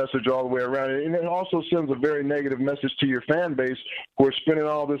a good message all the way around. And it also sends a very negative message to your fan base, who are spending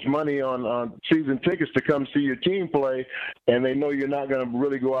all this money on season tickets to come see your team play, and they know you're not going to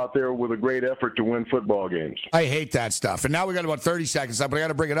really go out there with a great effort to win football games. I hate that stuff. And now we got about 30 seconds left, but I got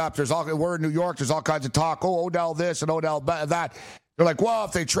to bring it up. We're in New York. There's all kinds of talk. Oh, Odell this and Odell that. They're like, well,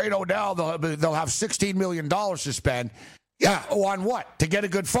 if they trade Odell, they'll have $16 million to spend. Yeah, on what? To get a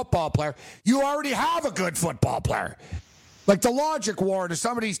good football player. You already have a good football player. Like the logic, Warren, to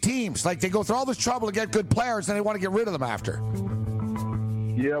some of these teams, like they go through all this trouble to get good players, and they want to get rid of them after.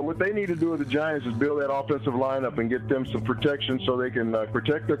 Yeah, what they need to do with the Giants is build that offensive lineup and get them some protection so they can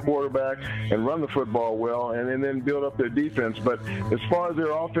protect their quarterback and run the football well, and then build up their defense. But as far as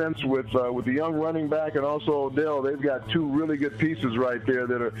their offense with the young running back and also Odell, they've got two really good pieces right there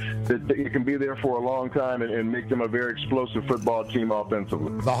that can be there for a long time and make them a very explosive football team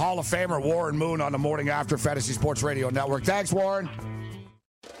offensively. The Hall of Famer Warren Moon on the Morning After Fantasy Sports Radio Network. Thanks, Warren.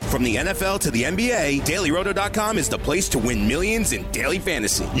 From the NFL to the NBA, DailyRoto.com is the place to win millions in daily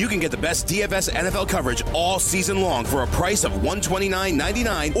fantasy. You can get the best DFS NFL coverage all season long for a price of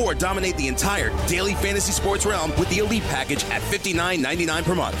 $129.99, or dominate the entire daily fantasy sports realm with the Elite Package at $59.99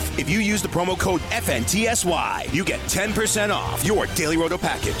 per month. If you use the promo code FNTSY, you get 10% off your Daily Roto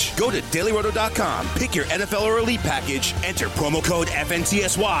package. Go to DailyRoto.com, pick your NFL or Elite Package, enter promo code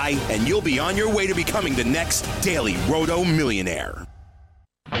FNTSY, and you'll be on your way to becoming the next Daily Roto millionaire.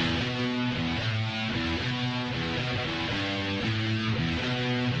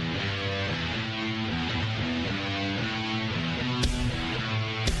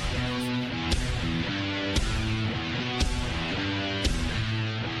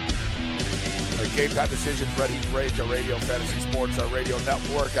 Game Time Decisions, ready to rage our radio, Fantasy Sports, our radio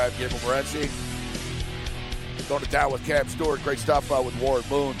network. I'm Gabriel Morency. Throwing it down with Cam Stewart. Great stuff with Warren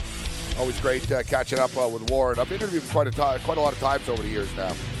Moon. Always great catching up with Warren. I've interviewed him quite a lot of times over the years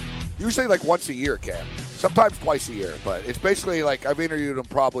now. Usually like once a year, Cam. Sometimes twice a year. But it's basically like I've interviewed him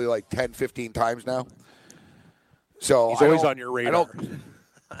probably like 10, 15 times now. So he's always on your radar.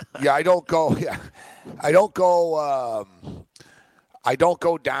 I don't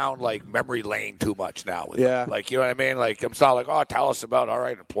go down like memory lane too much now. Like, you know what I mean? Like, I'm not like, oh, tell us about, all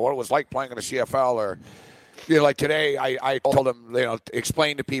right, what it was like playing in the CFL, or, you know, like today I told him, you know,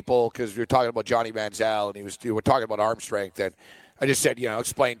 explain to people, because we were talking about Johnny Manziel, and we were talking about arm strength, and I just said, you know,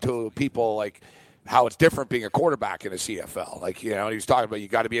 explain to people, like, how it's different being a quarterback in the CFL. Like, you know, he was talking about you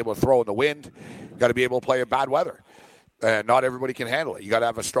got to be able to throw in the wind, you got to be able to play in bad weather, and not everybody can handle it. You got to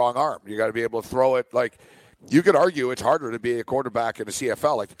have a strong arm. You got to be able to throw it, like, you could argue it's harder to be a quarterback in the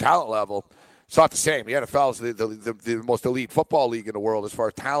CFL. Like, the talent level, it's not the same. The NFL is the most elite football league in the world as far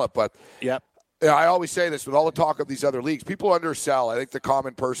as talent. But yep. You know, I always say this with all the talk of these other leagues. People undersell. I think the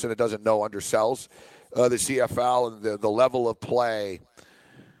common person that doesn't know undersells the CFL and the level of play.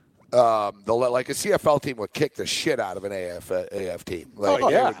 Like a CFL team would kick the shit out of an AAF team.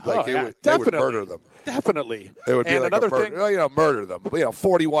 Like, they would murder them. Definitely. It would be and like another thing, murder them.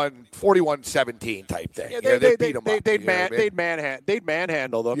 41-17 type thing. Yeah, they'd beat them up. They'd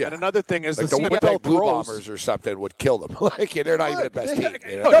manhandle them. Yeah. And another thing is like the Winnipeg Blue throws. Bombers or something would kill them. Like, they're not even the best team.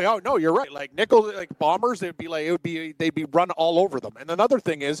 You know? No, you're right. Like nickel, like Bombers, they'd be run all over them. And another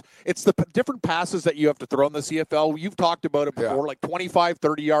thing is, it's the different passes that you have to throw in the CFL. You've talked about it before, like 25,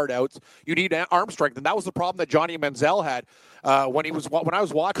 30-yard outs. You need arm strength, and that was the problem that Johnny Manziel had when I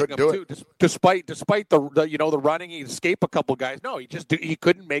was watching him too. Despite despite the running, he'd escape a couple guys. No, he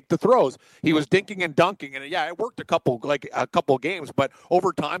couldn't make the throws. He was dinking and dunking, and it worked a couple games. But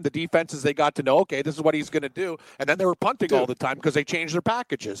over time, the defenses, they got to know, okay, this is what he's going to do, and then they were punting all the time because they changed their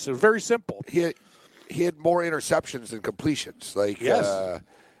packages. So it was very simple. He had more interceptions than completions. Yes.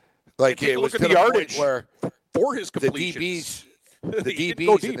 It was look at the yardage where for his completions. The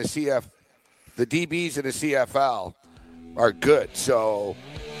DBs in the DBs in the CFL are good. So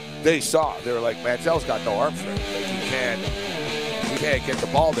they were like, Manziel's got no arm strength. Like, he can't get the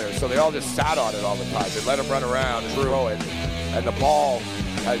ball there. So they all just sat on it all the time. They let him run around and throw it, and the ball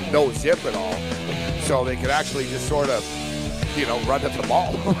had no zip at all. So they could actually just sort of, run at the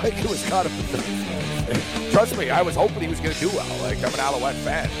ball. Like, it was kind of. Trust me, I was hoping he was going to do well. Like, I'm an Alouette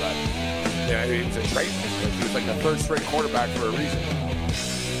fan, but he was a trade. Like, he was like the third-string quarterback for a reason.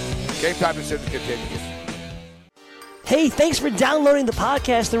 Game time decision continues. Hey, thanks for downloading the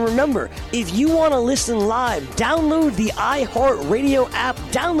podcast. And remember, if you want to listen live, download the iHeartRadio app,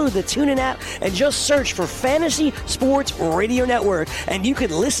 download the TuneIn app, and just search for Fantasy Sports Radio Network, and you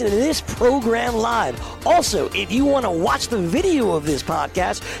can listen to this program live. Also, if you want to watch the video of this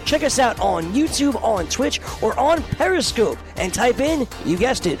podcast, check us out on YouTube, on Twitch, or on Periscope, and type in, you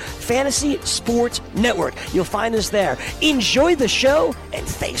guessed it, Fantasy Sports Network. You'll find us there. Enjoy the show, and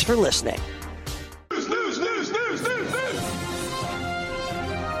thanks for listening.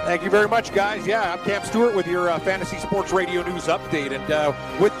 Thank you very much, guys. Yeah, I'm Cam Stewart with your Fantasy Sports Radio News Update.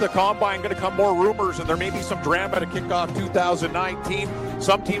 And with the Combine going to come more rumors, and there may be some drama to kick off 2019.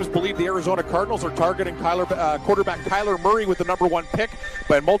 Some teams believe the Arizona Cardinals are targeting quarterback Kyler Murray with the number 1 pick,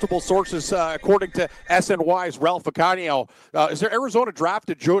 but multiple sources, according to SNY's Ralph Accanio, Arizona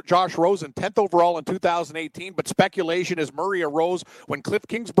drafted Josh Rosen 10th overall in 2018, but speculation is Murray arose when Cliff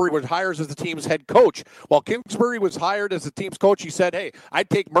Kingsbury was hired as the team's head coach. While Kingsbury was hired as the team's coach, he said, hey, I'd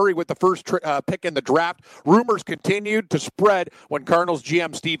take Murray with the first pick in the draft. Rumors continued to spread when Cardinals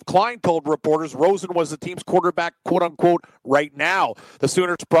GM Steve Klein told reporters Rosen was the team's quarterback, quote-unquote, right now. The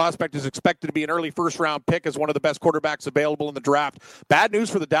Sooners prospect is expected to be an early first-round pick as one of the best quarterbacks available in the draft. Bad news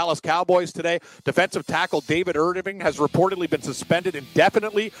for the Dallas Cowboys today. Defensive tackle David Irving has reportedly been suspended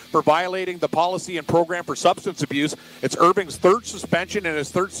indefinitely for violating the policy and program for substance abuse. It's Irving's third suspension and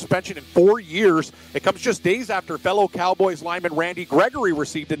his third suspension in 4 years. It comes just days after fellow Cowboys lineman Randy Gregory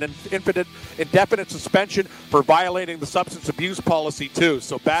received an indefinite suspension for violating the substance abuse policy, too.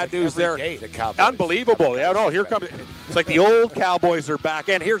 So bad news there. Unbelievable. Yeah, no, here comes it's like the old Cowboys are back.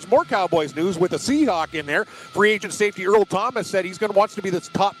 And here's more Cowboys news with a Seahawk in there. Free agent safety Earl Thomas said wants to be the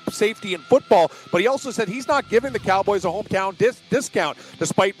top safety in football, but he also said he's not giving the Cowboys a hometown discount,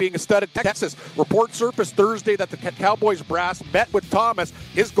 despite being a stud at Texas. Reports surfaced Thursday that the Cowboys brass met with Thomas.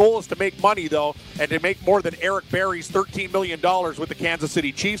 His goal is to make money, though, and to make more than Eric Berry's $13 million with the Kansas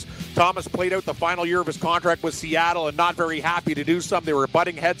City Chiefs. Thomas played out the final year of his contract with Seattle and not very happy to do something. They were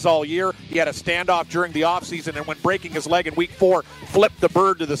butting heads all year. He had a standoff during the offseason, and when breaking his leg in Week 4, flipped the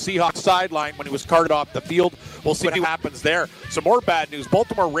bird to the Seahawks sideline when he was carted off the field. We'll see what happens there. Some more bad news.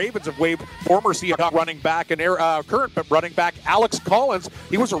 Baltimore Ravens have waived former Seahawks running back and current running back Alex Collins.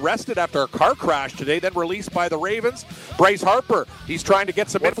 He was arrested after a car crash today, then released by the Ravens. Bryce Harper, he's trying to get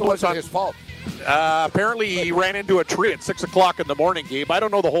some influence on his fault. Apparently he ran into a tree at 6 o'clock in the morning, Gabe. I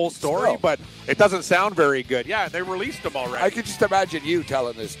don't know the whole story, but it doesn't sound very good. Yeah, they released him already. I could just imagine you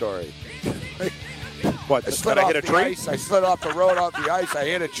telling this story. What, I slid off the ice. I slid off the road off the ice. I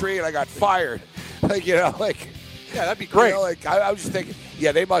hit a tree and I got fired. Yeah, that'd be great. I was just thinking,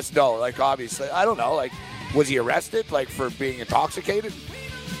 yeah, they must know. Obviously, I don't know. Was he arrested, for being intoxicated?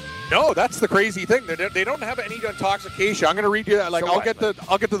 No, that's the crazy thing. They don't have any intoxication. I'm going to read you. I'll get to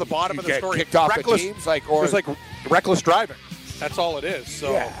the bottom of the story. Kicked off the teams, it's reckless driving. That's all it is.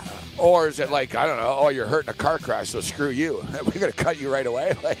 So. Yeah. Or is it I don't know? Oh, you're hurt in a car crash, so screw you. We're going to cut you right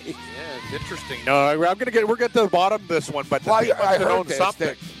away. Yeah, it's interesting. No, we'll get to the bottom of this one, but I heard this.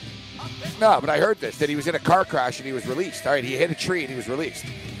 But I heard this that he was in a car crash and he was released. All right, he hit a tree and he was released.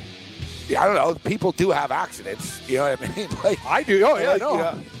 Yeah, I don't know. People do have accidents. You know what I mean? I do. Oh yeah,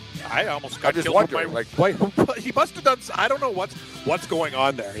 no. I almost got killed with my wife. He must have done. I don't know what's going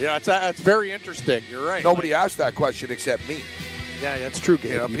on there. Yeah, it's very interesting. You're right. Nobody asked that question except me. Yeah, that's true,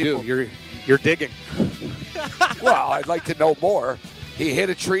 Gabe. You're digging. Well, I'd like to know more. He hit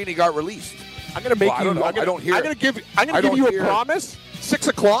a tree and he got released. I'm going to make you. I'm going to give you a promise. 6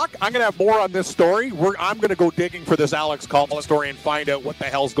 o'clock. I'm going to have more on this story. I'm going to go digging for this Alex Collins story and find out what the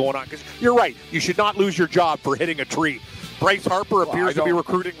hell's going on. Because you're right. You should not lose your job for hitting a tree. Bryce Harper appears to be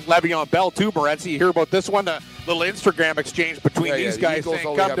recruiting Le'Veon Bell too, Morency. You hear about this one? A little Instagram exchange between these guys. Eagles saying,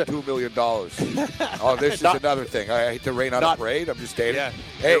 only have $2 million. Oh, this is another thing. I hate to rain on a parade. I'm just stating. Yeah,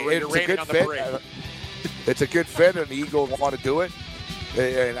 hey, it's a good fit. it's a good fit, and the Eagles want to do it.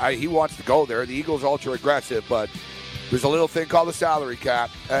 And he wants to go there. The Eagles ultra aggressive, but there's a little thing called the salary cap.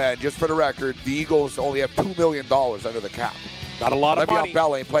 And just for the record, the Eagles only have $2 million under the cap. Not a lot of money. Le'Veon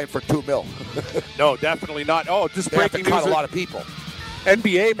Bell ain't playing for $2 million. No, definitely not. Oh, just they breaking have to cut news. A lot of people.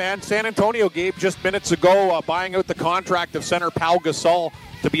 NBA, man. San Antonio, Gabe, just minutes ago, buying out the contract of center Pau Gasol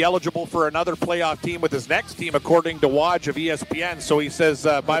to be eligible for another playoff team with his next team, according to Woj of ESPN. So he says,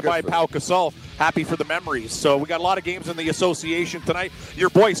 bye-bye, Pau Gasol. Happy for the memories. So we got a lot of games in the association tonight.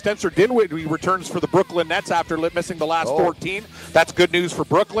 Your boy Spencer Dinwiddie returns for the Brooklyn Nets after missing the last 14. That's good news for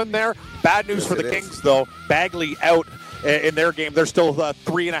Brooklyn there. Bad news for the Kings, though. Bagley out in their game. They're still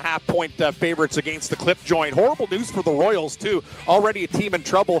 3.5-point favorites against the Clip Joint. Horrible news for the Royals, too. Already a team in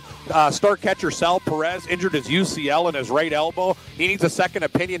trouble. Star catcher Sal Perez injured his UCL in his right elbow. He needs a second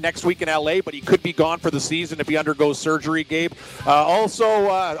opinion next week in L.A., but he could be gone for the season if he undergoes surgery, Gabe. Also,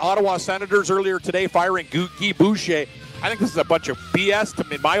 Ottawa Senators earlier today firing Guy Boucher. I think this is a bunch of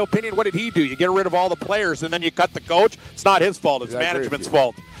BS, in my opinion. What did he do? You get rid of all the players, and then you cut the coach? It's not his fault. It's management's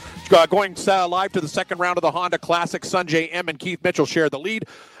fault. Going live to the second round of the Honda Classic, Sunjay M. and Keith Mitchell share the lead.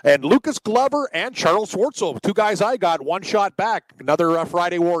 And Lucas Glover and Charles Schwartzel, two guys I got, one shot back. Another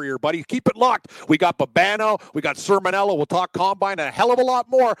Friday Warrior, buddy. Keep it locked. We got Babano, we got Cirminiello. We'll talk Combine and a hell of a lot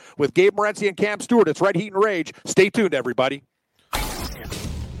more with Gabe Morency and Cam Stewart. It's Red Heat and Rage. Stay tuned, everybody.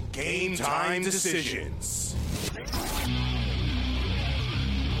 Game time decisions.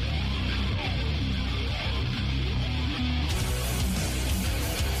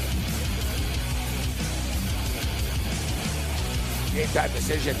 Game time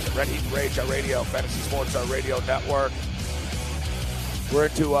decisions. Red Heat and Rage, our radio, Fantasy Sports, our radio network. We're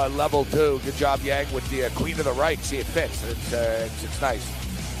into level 2. Good job, Yang, with the Queen of the Reich. See, it fits. It's nice.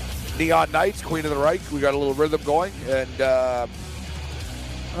 Neon Knights, Queen of the Reich. We got a little rhythm going, and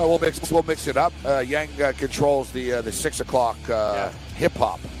we'll mix it up. Yang controls the 6 o'clock hip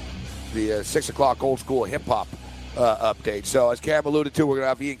hop, the 6 o'clock old school hip hop update. So as Cam alluded to, we're gonna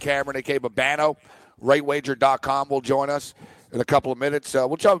have Ian Cameron, aka Babano, RightWager.com will join us in a couple of minutes.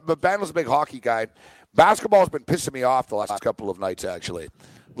 Babano's a big hockey guy. Basketball's been pissing me off the last couple of nights, actually.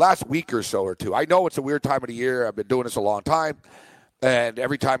 Last week or so or two. I know it's a weird time of the year. I've been doing this a long time. And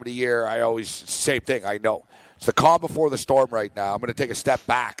every time of the year, I always, same thing, I know. It's the calm before the storm right now. I'm going to take a step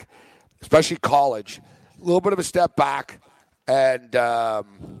back, especially college. A little bit of a step back. And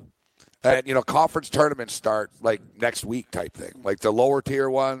conference tournaments start like next week type thing. Like the lower tier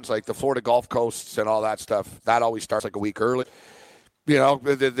ones, like the Florida Gulf Coasts and all that stuff. That always starts like a week early. You know,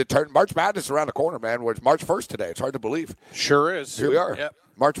 the March Madness is around the corner, man. It's March 1st today. It's hard to believe. Sure is. Here we are. Yep.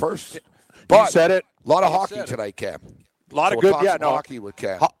 March 1st. But you said it. A lot of hockey tonight, Cam. A lot of good, hockey with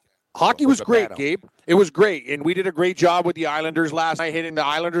Cam. Hockey was great, Gabe. It was great, and we did a great job with the Islanders last night, hitting the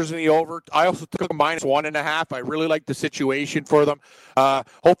Islanders in the over. I also took a -1.5. I really like the situation for them.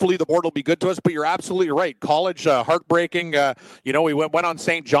 Hopefully the board will be good to us, but you're absolutely right. College, heartbreaking. We went on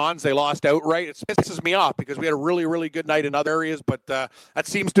St. John's. They lost outright. It pisses me off because we had a really, really good night in other areas, but that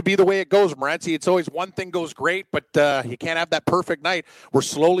seems to be the way it goes, Morency. It's always one thing goes great, but you can't have that perfect night. We're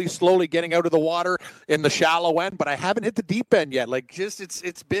slowly getting out of the water in the shallow end, but I haven't hit the deep end yet.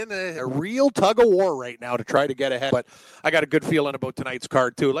 It's been a real tug of war right now to try to get ahead, but I got a good feeling about tonight's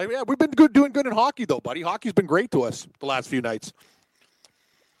card too. We've been doing good in hockey though, buddy. Hockey's been great to us the last few nights.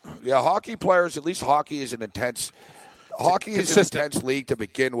 Yeah, hockey players, at least hockey is an intense league to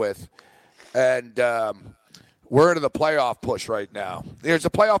begin with, and we're into the playoff push right now. There's a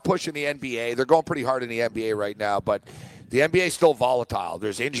playoff push in the NBA. They're going pretty hard in the NBA right now, but the NBA is still volatile.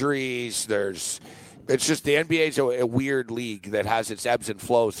 There's injuries. It's just the NBA is a weird league that has its ebbs and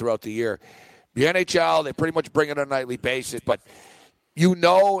flows throughout the year. The NHL, they pretty much bring it on a nightly basis, but in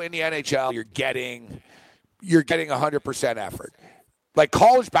the NHL, you're getting 100% effort. Like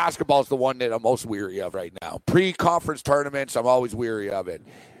college basketball is the one that I'm most weary of right now. Pre-conference tournaments, I'm always weary of it.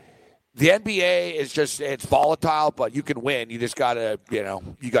 The NBA is it's volatile, but you can win. You just gotta,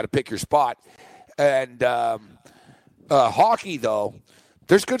 you gotta pick your spot. And hockey, though,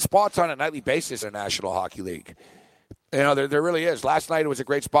 there's good spots on a nightly basis in the National Hockey League. There really is. Last night it was a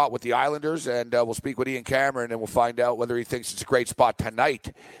great spot with the Islanders, and we'll speak with Ian Cameron, and we'll find out whether he thinks it's a great spot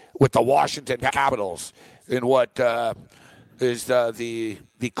tonight with the Washington Capitals in what is the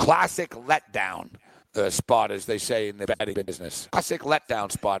classic letdown spot, as they say in the betting business. Classic letdown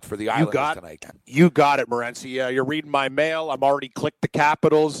spot for the Islanders tonight. You got it, Morency. You're reading my mail. I'm already clicked the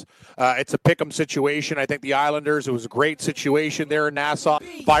Capitals. It's a pick'em situation. I think the Islanders, it was a great situation there in Nassau.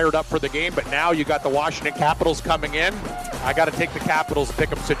 Fired up for the game, but now you got the Washington Capitals coming in. I got to take the Capitals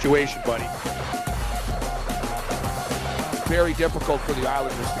pick'em situation, buddy. very difficult for the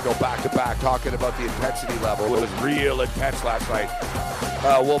Islanders to go back-to-back, talking about the intensity level. It was real intense last night.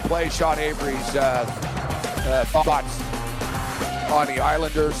 We'll play Sean Avery's thoughts on the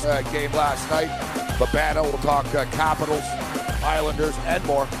Islanders game last night. Babano will talk Capitals, Islanders, and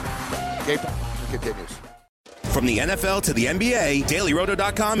more. Game continues. From the NFL to the NBA,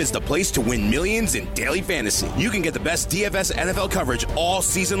 DailyRoto.com is the place to win millions in daily fantasy. You can get the best DFS NFL coverage all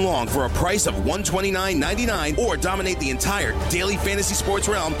season long for a price of $129.99 or dominate the entire daily fantasy sports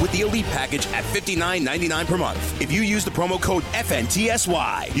realm with the Elite Package at $59.99 per month. If you use the promo code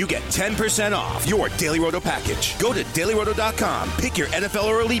FNTSY, you get 10% off your Daily Roto package. Go to DailyRoto.com, pick your NFL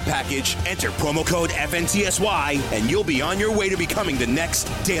or Elite Package, enter promo code FNTSY, and you'll be on your way to becoming the next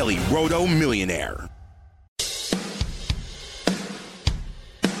Daily Roto millionaire.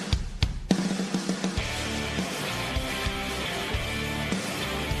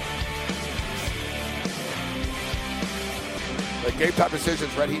 Game Time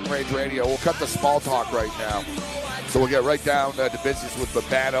Decisions, Red Heat and Rage Radio. We'll cut the small talk right now. So we'll get right down to business with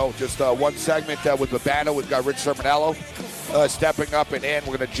Babano. Just one segment with Babano. We've got Rich Cirminiello stepping up and in.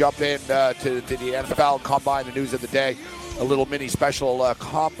 We're going to jump in to the NFL Combine, the news of the day. A little mini special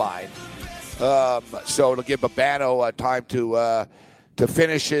Combine. So it'll give Babano time to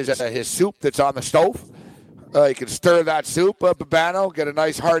finish his soup that's on the stove. You can stir that soup, Babano. Get a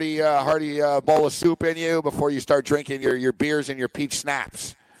nice hearty bowl of soup in you before you start drinking your beers and your peach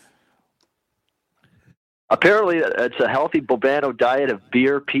snaps. Apparently, it's a healthy Babano diet of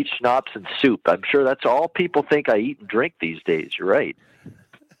beer, peach schnapps, and soup. I'm sure that's all people think I eat and drink these days. You're right.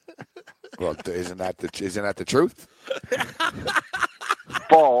 Well, isn't that the truth?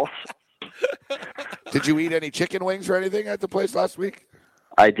 False. Did you eat any chicken wings or anything at the place last week?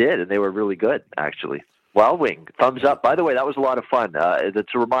 I did, and they were really good, actually. Wild Wing, thumbs up. By the way, that was a lot of fun.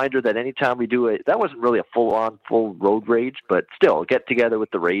 It's a reminder that anytime we do it, that wasn't really a full road rage, but still, get together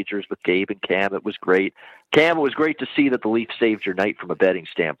with the Ragers, with Gabe and Cam. It was great. Cam, it was great to see that the Leafs saved your night from a betting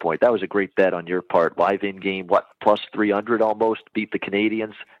standpoint. That was a great bet on your part. Live in game, plus 300 almost, beat the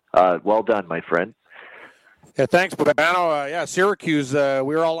Canadians. Well done, my friend. Yeah, thanks, Babano. Syracuse. We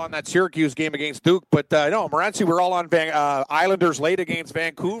were all on that Syracuse game against Duke, but Morency, we're all on Islanders late against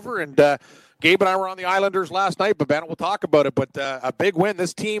Vancouver, and Gabe and I were on the Islanders last night. Babano will talk about it, but a big win.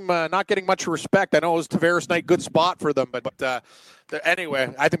 This team not getting much respect. I know it was Tavares night, good spot for them, but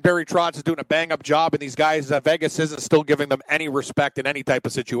anyway, I think Barry Trotz is doing a bang-up job, and these guys, Vegas isn't still giving them any respect in any type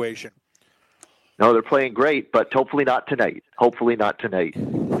of situation. No, they're playing great, but hopefully not tonight.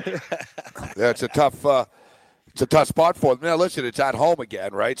 It's a tough spot for them. Now, listen, it's at home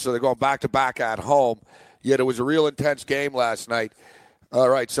again, right? So they're going back-to-back at home. Yet it was a real intense game last night. All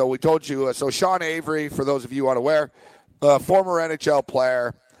right, so we told you. So Sean Avery, for those of you unaware, former NHL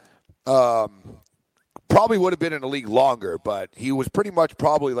player, probably would have been in the league longer, but he was pretty much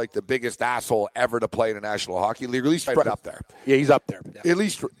probably like the biggest asshole ever to play in the National Hockey League, or at least right up there. Yeah, he's up there.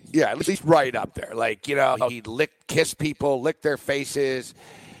 Yeah. At least right up there. Like, he'd kiss people, lick their faces.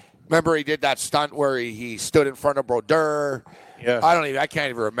 Remember, he did that stunt where he stood in front of Brodeur. Yeah. I can't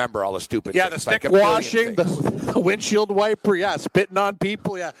even remember all the stupid things. The stick washing, the windshield wiper, spitting on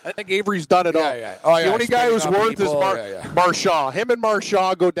people. Yeah, I think Avery's done it all. Yeah. Oh, yeah. The only guy who's worth people, is Marchand. Him and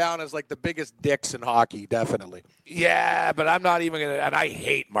Marchand go down as like the biggest dicks in hockey, definitely. Yeah, but I'm not even going to – and I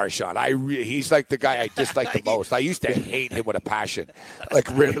hate Marchand. He's like the guy I dislike the most. I used to hate him with a passion. Like,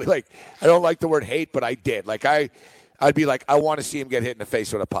 really, like, I don't like the word hate, but I did. Like, I'd be like, I want to see him get hit in the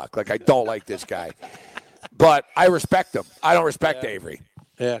face with a puck. Like, I don't like this guy. But I respect him. I don't respect Avery.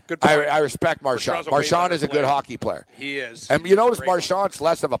 Yeah, good. I respect Marchand. Marchand is a good hockey player. He is. And you notice Marchand's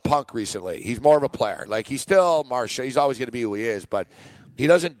less of a punk recently. He's more of a player. Like, he's still Marchand. He's always going to be who he is, but he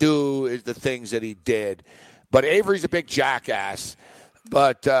doesn't do the things that he did. But Avery's a big jackass.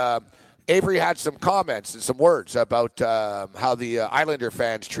 But Avery had some comments and some words about how the Islander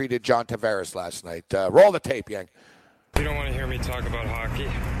fans treated John Tavares last night. Roll the tape, Yang. You don't want to hear me talk about hockey?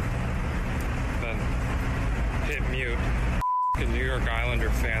 Then hit mute. New York Islander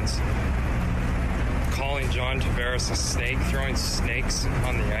fans calling John Tavares a snake, throwing snakes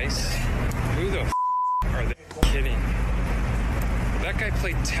on the ice. Who the are they kidding? That guy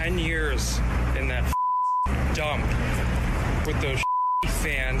played 10 years in that dump with those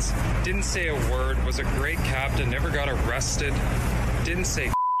fans. Didn't say a word. Was a great captain. Never got arrested. Didn't say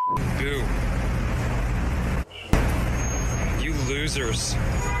boo. You losers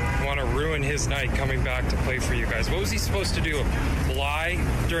want to ruin his night coming back to play for you guys. What was he supposed to do? Lie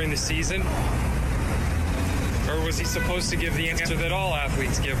during the season? Or was he supposed to give the answer that all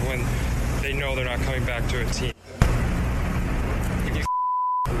athletes give when they know they're not coming back to a team? You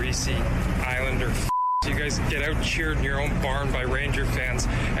greasy Islander You guys get out cheered in your own barn by Ranger fans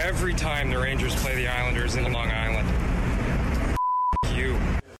every time the Rangers play the Islanders in Long Island. You.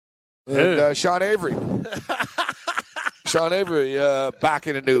 And Sean Avery. Sean Avery back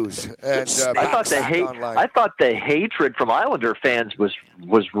in the news. And I thought the hatred from Islander fans was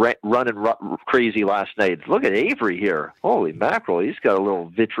running crazy last night. Look at Avery here. Holy mackerel. He's got a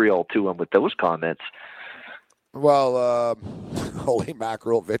little vitriol to him with those comments. Well, holy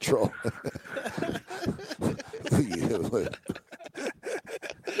mackerel, vitriol. I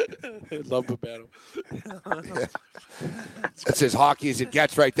love the battle. Yeah. That's as hockey as it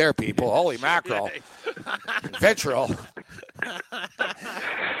gets right there, people. Holy mackerel. Vitriol. You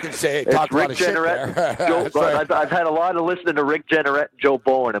can say talk a lot of shit there. I've had a lot of listening to Rick Jenneret and Joe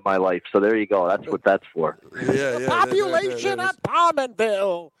Bowen in my life, so there you go. That's what that's for. The population of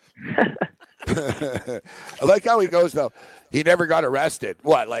Palmerville. I like how he goes, though. He never got arrested.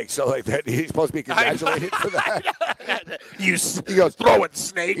 What, he's supposed to be congratulated for that? He goes, throwing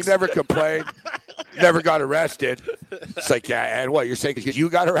snakes. He never complained. Never got arrested. It's like, yeah, and what, you're saying because you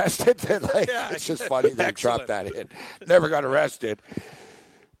got arrested? It's just funny that he dropped that in. Never got arrested.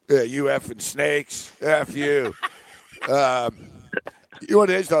 You effing snakes. F you. You know what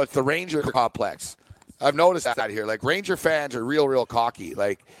it is, though? It's the Ranger complex. I've noticed that here. Ranger fans are real cocky.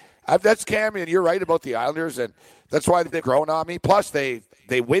 That's Cam, and you're right about the Islanders, and that's why they've grown on me. Plus, they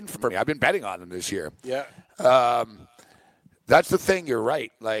win for me. I've been betting on them this year. Yeah. That's the thing. You're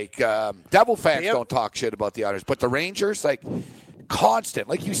right. Devil fans don't talk shit about the Islanders, but the Rangers, constant.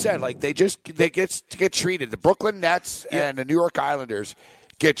 Like you said, they get treated. The Brooklyn Nets and the New York Islanders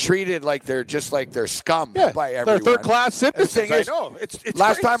get treated like they're scum by everyone. They're third-class citizens. I know. It's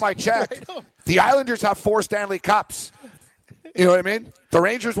last crazy. time I checked, the Islanders have 4 Stanley Cups. You know what I mean? The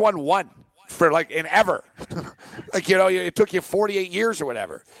Rangers won 1 for in ever. It took you 48 years or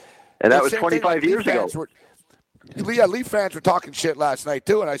whatever. And that was 25 years ago. Leaf fans were talking shit last night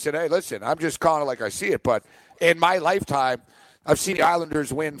too, and I said, hey, listen, I'm just calling it like I see it, but in my lifetime, I've seen the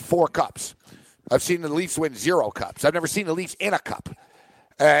Islanders win 4 cups. I've seen the Leafs win 0 cups. I've never seen the Leafs in a cup.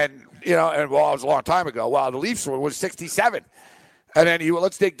 And, it was a long time ago. Well, the Leafs was 67. And then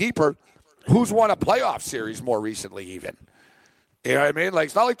let's dig deeper. Who's won a playoff series more recently even? You know what I mean?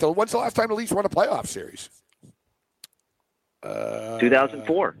 It's not when's the last time the Leafs won a playoff series?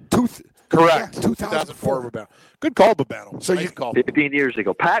 2004. Correct. Yeah, 2004. Babano. Good call, Babano. So nice call. 15 years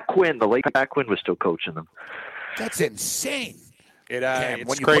ago. The late Pat Quinn was still coaching them. That's insane. It's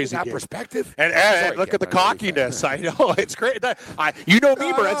when you crazy. Put in that perspective, and look at the cockiness. I know it's great. You know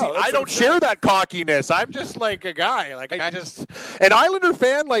me, Morenzi. I don't share that cockiness. I'm just like a guy. An Islander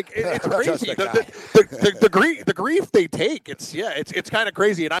fan. It's crazy. The grief they take. It's kind of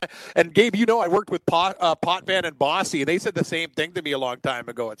crazy. And Gabe, I worked with Potvin and Bossy, and they said the same thing to me a long time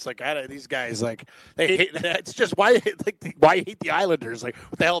ago. It's these guys they hate. It's just why hate the Islanders? What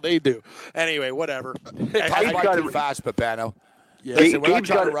the hell they do? Anyway, whatever. I got too fast, Babano. Yeah. Listen, we're not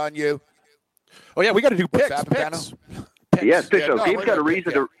trying to run you. Oh, yeah, we got to do picks. Yes, Gabe's got a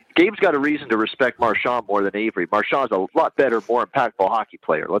reason to. Gabe's got a reason to respect Marchand more than Avery. Marchand's a lot better, more impactful hockey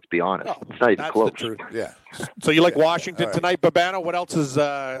player. Let's be honest. It's not even close. The truth. Yeah. So you like Washington tonight, Babano? What else is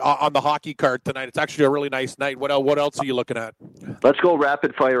on the hockey card tonight? It's actually a really nice night. What else are you looking at? Let's go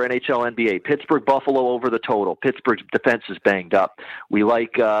rapid fire NHL NBA. Pittsburgh Buffalo over the total. Pittsburgh's defense is banged up. We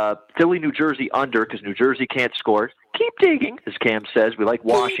like Philly New Jersey under because New Jersey can't score. Keep digging, as Cam says. We like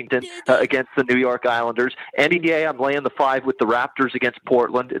Washington against the New York Islanders. NBA, I'm laying the 5 with the Raptors against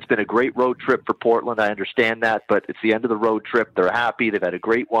Portland. It's been a great road trip for Portland. I understand that, but it's the end of the road trip. They're happy. They've had a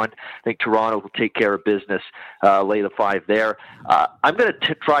great one. I think Toronto will take care of business. Lay the 5 there. I'm going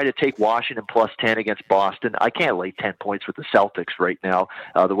to try to take Washington plus 10 against Boston. I can't lay 10 points with the Celtics right now,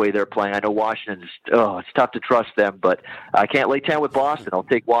 the way they're playing. I know Washington it's tough to trust them, but I can't lay 10 with Boston. I'll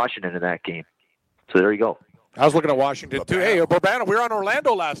take Washington in that game. So there you go. I was looking at Washington, too. Hey, Babano, we were on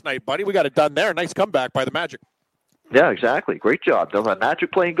Orlando last night, buddy. We got it done there. Nice comeback by the Magic. Yeah, exactly. Great job. The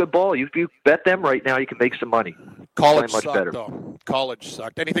Magic playing good ball. You bet them right now, you can make some money. College much sucked, better. Though. College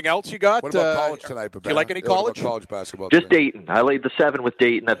sucked. Anything else you got? What about college tonight, Babano? Do you like any college? College basketball. Just Dayton. I laid the 7 with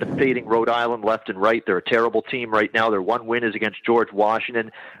Dayton. I've been fading Rhode Island left and right. They're a terrible team right now. Their one win is against George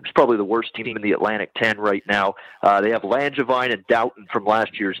Washington. It's probably the worst team in the Atlantic 10 right now. They have Langevin and Doughton from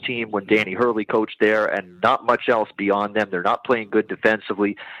last year's team when Danny Hurley coached there, and not much else beyond them. They're not playing good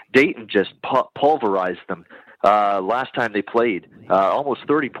defensively. Dayton just pulverized them. Last time they played, almost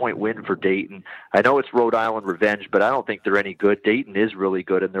 30-point win for Dayton. I know it's Rhode Island revenge, but I don't think they're any good. Dayton is really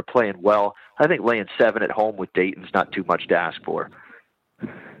good, and they're playing well. I think laying 7 at home with Dayton's not too much to ask for.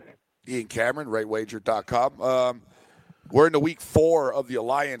 Ian Cameron, rightwager.com. We're in the week 4 of the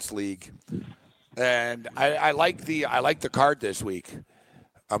Alliance League. And I like the card this week.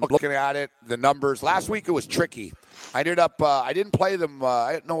 I'm looking at it, the numbers. Last week it was tricky. I ended up I didn't play them.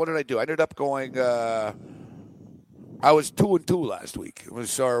 What did I do? I ended up going. I was 2-2 last week. It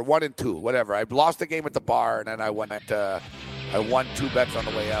was or 1-2, whatever. I lost the game at the bar, and then I won 2 bets on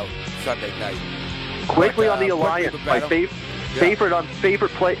the way out Sunday night. Quickly on the Alliance, my favorite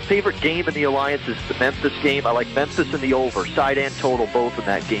game in the Alliance is the Memphis game. I like Memphis in the over, side and total, both in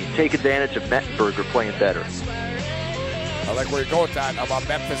that game. Take advantage of Mettenberger playing better. I like where you're going with that. I'm on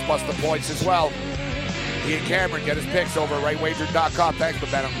Memphis plus the points as well. Ian Cameron, get his picks over at rightwager.com. Thanks,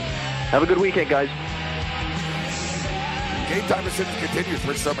 Bebenham. Have a good weekend, guys. Game time decisions continues.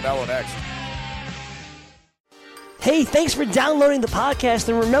 Rich Cirminiello next. Hey, thanks for downloading the podcast.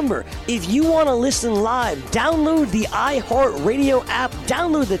 And remember, if you want to listen live, download the iHeartRadio app,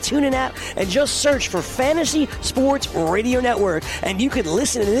 download the TuneIn app, and just search for Fantasy Sports Radio Network, and you can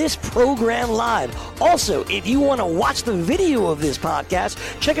listen to this program live. Also, if you want to watch the video of this podcast,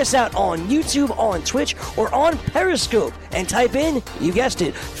 check us out on YouTube, on Twitch, or on Periscope, and type in, you guessed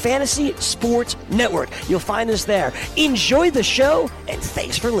it, Fantasy Sports Network. You'll find us there. Enjoy the show, and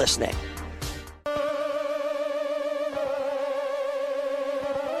thanks for listening.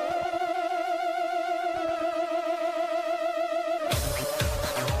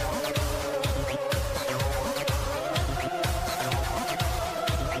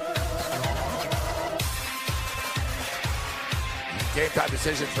 Game time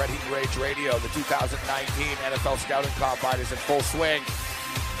decisions, Red Heat Rage Radio. The 2019 NFL Scouting Combine is in full swing.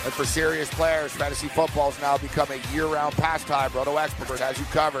 And for serious players, fantasy football has now become a year-round pastime. Roto Expert has you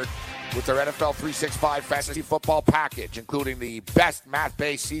covered with their NFL 365 fantasy football package, including the best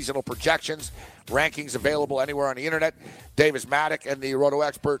math-based seasonal projections, rankings available anywhere on the internet. Davis Maddock and the Roto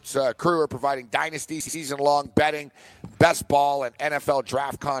Experts crew are providing dynasty, season-long betting, best ball, and NFL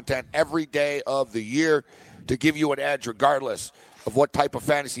draft content every day of the year to give you an edge regardless of what type of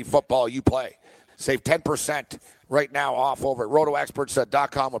fantasy football you play. Save 10% right now off over at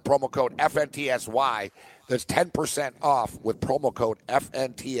rotoexperts.com with promo code FNTSY. That's 10% off with promo code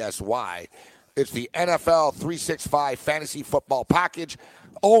FNTSY. It's the NFL 365 fantasy football package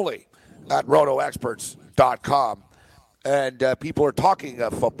only at rotoexperts.com. And people are talking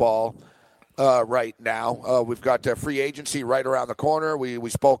football right now. We've got free agency right around the corner. We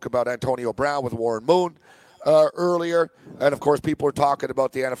spoke about Antonio Brown with Warren Moon earlier. And, of course, people are talking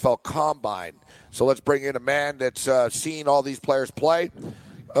about the NFL Combine. So let's bring in a man that's seen all these players play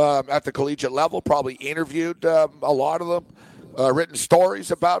at the collegiate level, probably interviewed a lot of them, written stories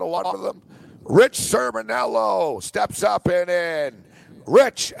about a lot of them. Rich Cirminiello steps up and in.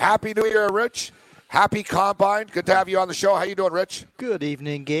 Rich, Happy New Year, Rich. Happy Combine. Good to have you on the show. How you doing, Rich? Good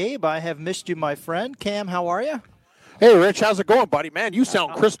evening, Gabe. I have missed you, my friend. Cam, how are you? Hey, Rich, how's it going, buddy? Man, you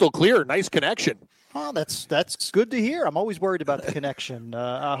sound crystal clear. Nice connection. Oh, that's good to hear. I'm always worried about the connection.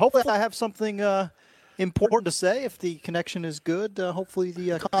 Hopefully I have something important to say. If the connection is good, hopefully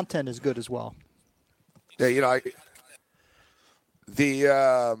the content is good as well. Yeah, you know,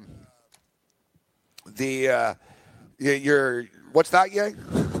 you're what's that, Yang?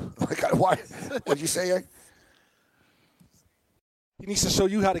 What did you say, Yang? He needs to show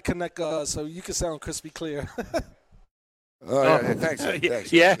you how to connect so you can sound crispy clear. Yeah, thanks.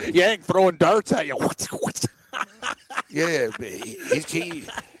 Yeah, throwing darts at you. Yeah,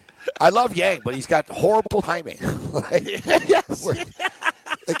 I love Yang, but he's got horrible timing.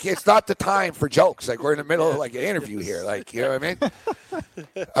 It's not the time for jokes. Like, we're in the middle of like an interview here. Like, you know what I mean?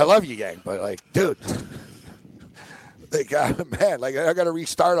 I love you, Yang, but like, dude, like, man, like I got to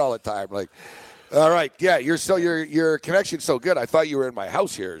restart all the time. Like, all right, yeah, your connection's so good. I thought you were in my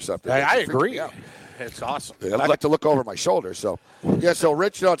house here or something. I agree. It's awesome. I'd like to look over my shoulder. So, yeah, so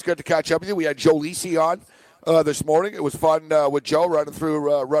Rich, it's good to catch up with you. We had Joe Lisi on this morning. It was fun with Joe running through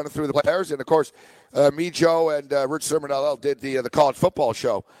the players. And, of course, me, Joe, and Rich Cirminiello did the college football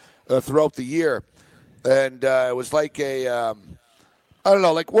show throughout the year. And it was like I don't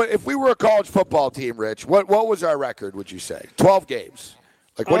know, like what if we were a college football team, Rich, what was our record, would you say? 12 games.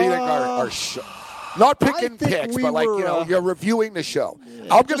 Like, what do you think our show? Not picking picks, but like, you're reviewing the show.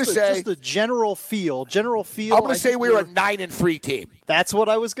 I'm going to say just the general feel. I'm going to say we were a 9-3 team. That's what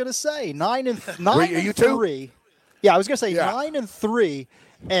I was going to say. 9-3. Too? Yeah, I was going to say 9-3,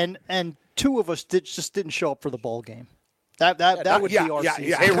 and two of us just didn't show up for the bowl game. That would be our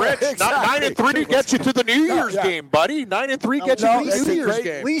season. Hey, Rich, Exactly. 9-3 gets you to the New Year's game, buddy. 9-3 gets you to the New Year's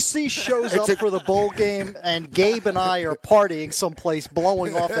game. Lisi shows up for the bowl game, and Gabe and I are partying someplace,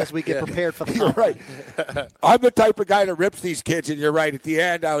 blowing off as we get prepared for the You're combine. right. I'm the type of guy that rips these kids, and you're right. At the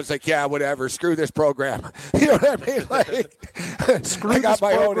end, I was like, yeah, whatever. Screw this program. You know what I mean? Like, Screw I got this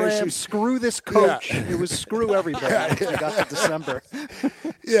my own program, issues. screw this coach. It was screw everybody. We got to December.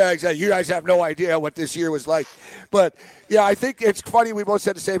 Yeah, exactly. You guys have no idea what this year was like. But, yeah, I think it's funny we both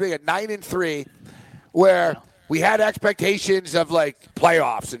said the same thing at 9-3, where we had expectations of, like,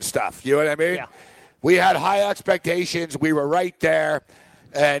 playoffs and stuff. You know what I mean? Yeah. We had high expectations. We were right there.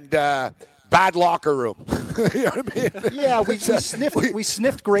 And bad locker room. You know what I mean? Yeah, we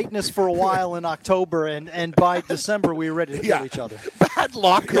sniffed greatness for a while in October, and by December we were ready to kill each other. Bad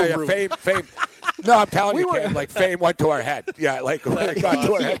locker room. Fame. No, I'm telling you, Cam, like fame went to our head. Yeah, like it got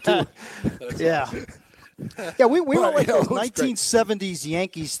to our head too. Yeah. Yeah, we were like you know, those 1970s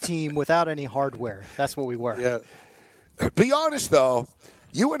Yankees team without any hardware. That's what we were. Yeah. Be honest though,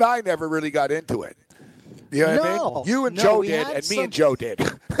 you and I never really got into it. You know what I mean? You and Joe did, and me and Joe did.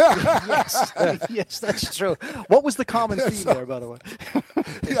 Yes, yes, that's true. What was the common theme there, by the way?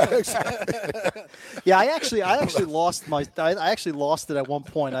 Yeah, exactly. Yeah, I actually lost it at one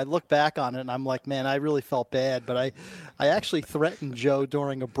point. I look back on it and I'm like, man, I really felt bad. But I actually threatened Joe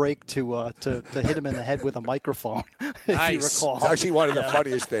during a break to hit him in the head with a microphone. If you recall, It's actually one of the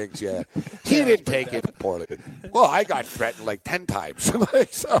funniest things. Yeah, he didn't take it poorly. Well, I got threatened like 10 times.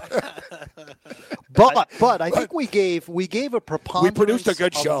 But I think we gave a preponderance. We produced a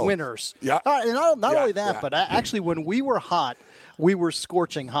good show. Of winners. Yeah. And not only that, but actually when we were hot, we were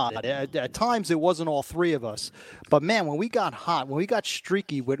scorching hot. At times, it wasn't all three of us. But, man, when we got hot, when we got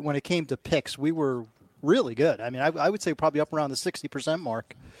streaky when it came to picks, we were really good. I mean, I would say probably up around the 60%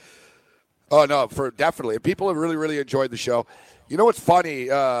 mark. Oh, no, definitely. People have really, really enjoyed the show. You know what's funny?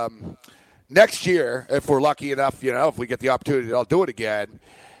 Next year, if we're lucky enough, if we get the opportunity, I'll do it again.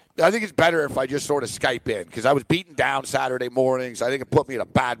 I think it's better if I just sort of Skype in because I was beaten down Saturday mornings. I think it put me in a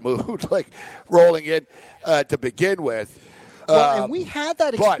bad mood, like rolling in to begin with. Well, and we had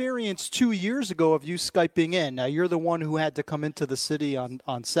that experience 2 years ago of you Skyping in. Now, you're the one who had to come into the city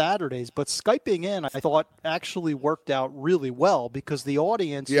on Saturdays, but Skyping in, I thought, actually worked out really well because the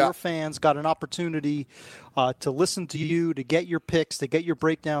audience, your fans, got an opportunity to listen to you, to get your picks, to get your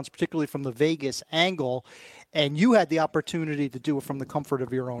breakdowns, particularly from the Vegas angle, and you had the opportunity to do it from the comfort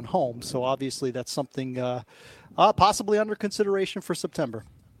of your own home. So, obviously, that's something possibly under consideration for September.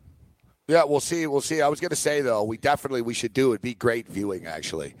 Yeah, we'll see. I was going to say, though, we should do it. It'd be great viewing,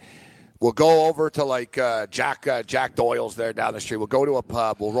 actually. We'll go over to, like, Jack Doyle's there down the street. We'll go to a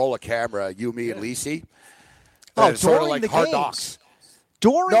pub. We'll roll a camera, you, me, and Lisi. Oh, sort of during like the Hard games. Knocks.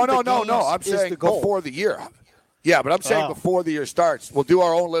 No. I'm saying before the year. Yeah, but I'm saying before the year starts. We'll do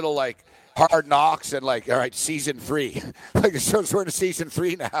our own little, like, Hard Knocks and, like, all right, season 3. Like, so we're in season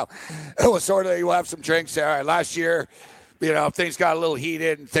 3 now. And we'll have some drinks there. All right, last year, things got a little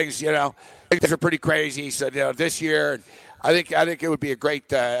heated and things are pretty crazy. So, this year, I think it would be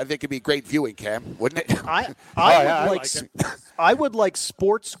it'd be great viewing, Cam, wouldn't it? I would like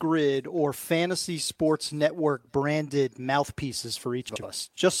Sports Grid or Fantasy Sports Network branded mouthpieces for each of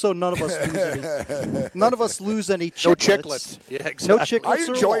us, just so none of us lose any chiclets. No chiclets. Yeah, exactly. No chiclets. I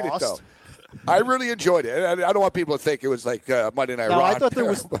enjoyed it though. I really enjoyed it. I don't want people to think it was like Monday Night Raw. I thought there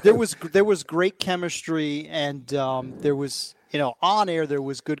was great chemistry, and there was on air there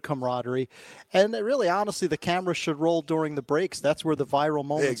was good camaraderie, and really honestly the camera should roll during the breaks. That's where the viral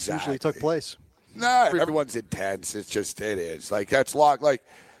moments usually took place. No, everyone's intense. It is like that's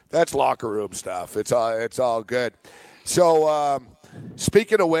locker room stuff. It's all good. So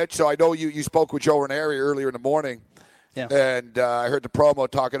speaking of which, so I know you spoke with Joe Ranieri earlier in the morning. Yeah. And I heard the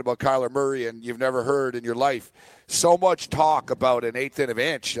promo talking about Kyler Murray, and you've never heard in your life so much talk about an eighth of an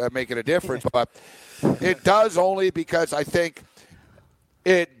inch making a difference. But it does only because I think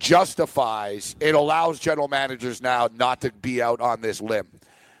it allows general managers now not to be out on this limb.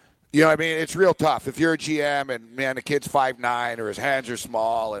 You know what I mean? It's real tough. If you're a GM and, man, the kid's 5'9", or his hands are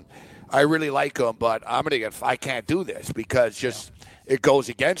small, and I really like him, but I can't do this because it goes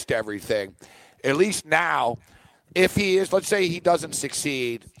against everything. At least now, if let's say he doesn't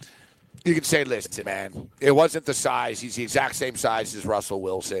succeed, you can say, listen, man, it wasn't the size. He's the exact same size as Russell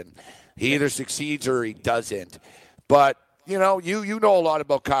Wilson. He either succeeds or he doesn't. But, you know a lot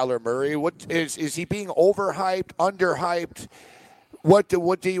about Kyler Murray. What is he being overhyped, underhyped? What's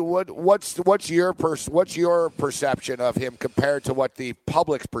your perception of him compared to what the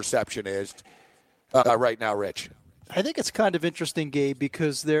public's perception is right now, Rich? I think it's kind of interesting, Gabe,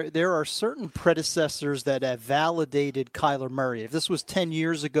 because there are certain predecessors that have validated Kyler Murray. If this was 10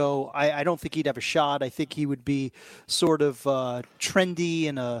 years ago, I don't think he'd have a shot. I think he would be sort of trendy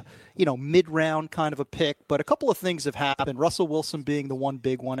and a mid-round kind of a pick. But a couple of things have happened. Russell Wilson being the one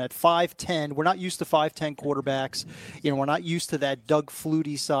big one at 5'10". We're not used to 5'10" quarterbacks. We're not used to that Doug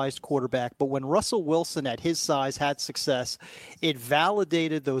Flutie-sized quarterback. But when Russell Wilson at his size had success, it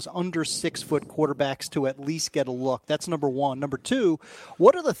validated those under 6-foot quarterbacks to at least get a look. That's number one. Number two,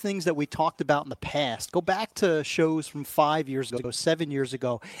 what are the things that we talked about in the past? Go back to shows from 5 years ago, 7 years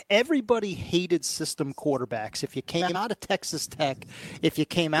ago. Everybody hated system quarterbacks. If you came out of Texas Tech, if you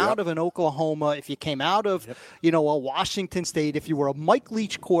came out of an Oklahoma, if you came out of, a Washington State, if you were a Mike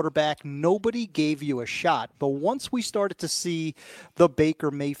Leach quarterback, nobody gave you a shot. But once we started to see the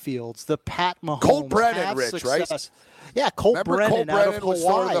Baker Mayfields, the Pat Mahomes, Colt Brennan, have Rich, success. right? Yeah, Colt Brennan out of Hawaii. Was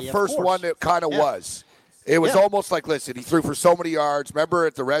sort of the first one that kind of was. It was almost like, listen, he threw for so many yards. Remember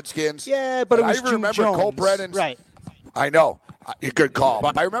at the Redskins? Yeah, but it was I even remember Jones. Colt Brennan's. Right. I know. Good call.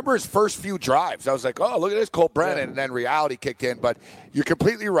 But I remember his first few drives. I was like, oh, look at this, Colt Brennan. And then reality kicked in. But you're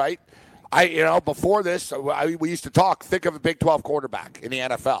completely right. Before this, we used to think of a Big 12 quarterback in the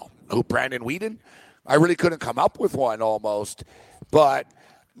NFL. Who, Brandon Whedon? I really couldn't come up with one almost. But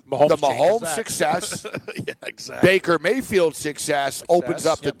the Mahomes success, exactly. Baker Mayfield success opens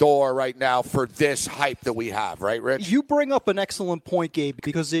up the door right now for this hype that we have, right, Rich? You bring up an excellent point, Gabe,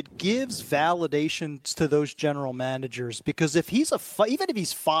 because it gives validation to those general managers. Because if he's even if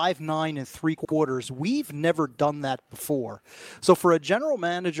he's 5'9" and 3/4, we've never done that before. So for a general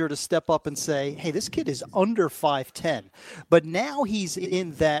manager to step up and say, "Hey, this kid is under 5'10," but now he's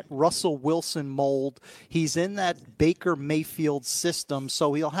in that Russell Wilson mold, he's in that Baker Mayfield system,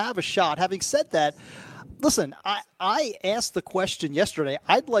 so he'll have a shot. Having said that, listen, I asked the question yesterday.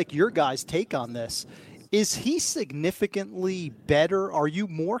 I'd like your guys' take on this. Is he significantly better? Are you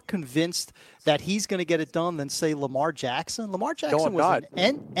more convinced that he's going to get it done than, say, Lamar Jackson? Lamar Jackson was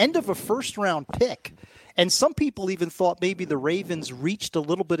an end of a first-round pick. And some people even thought maybe the Ravens reached a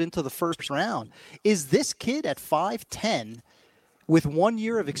little bit into the first round. Is this kid at 5'10", with 1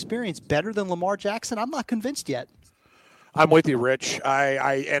 year of experience, better than Lamar Jackson? I'm not convinced yet. I'm with you, Rich.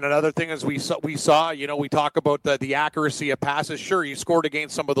 And another thing is we saw, we talk about the accuracy of passes. Sure, he scored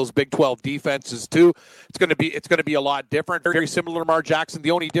against some of those Big 12 defenses too. It's going to be a lot different. Very similar to Lamar Jackson.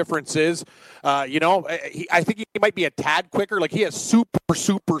 The only difference is, I think he might be a tad quicker. Like, he has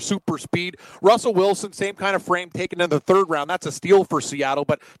super speed. Russell Wilson, same kind of frame, taken in the third round. That's a steal for Seattle.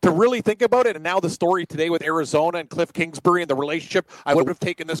 But to really think about it, and now the story today with Arizona and Cliff Kingsbury and the relationship, I would have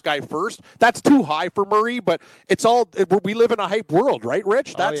taken this guy first. That's too high for Murray, but it's all. We live in a hype world, right,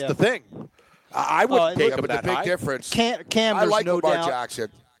 Rich? That's the thing. I wouldn't take him that high. The big difference. Cam, I like no Lamar doubt. Jackson.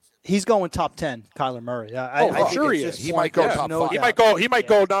 He's going top 10, Kyler Murray. I'm sure he is. He might go top 5. He might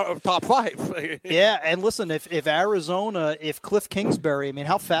go top 5. Yeah, and listen, if Arizona, if Cliff Kingsbury, I mean,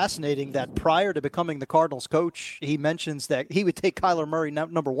 how fascinating that prior to becoming the Cardinals coach, he mentions that he would take Kyler Murray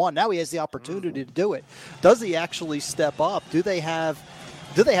number 1. Now he has the opportunity to do it. Does he actually step up? Do they have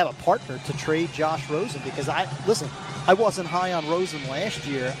a partner to trade Josh Rosen? Because I wasn't high on Rosen last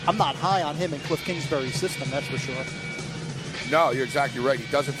year. I'm not high on him in Cliff Kingsbury's system, that's for sure. No, you're exactly right. He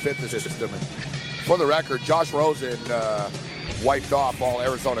doesn't fit the system. And for the record, Josh Rosen wiped off all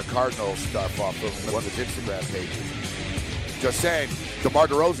Arizona Cardinals stuff off of one of his Instagram pages. Just saying, DeMar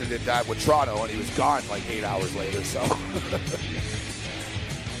DeRozan did that with Toronto, and he was gone like 8 hours later. So.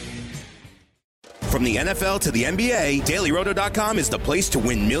 From the NFL to the NBA, DailyRoto.com is the place to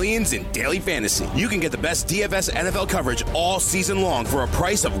win millions in daily fantasy. You can get the best DFS NFL coverage all season long for a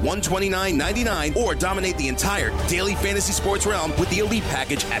price of $129.99, or dominate the entire daily fantasy sports realm with the Elite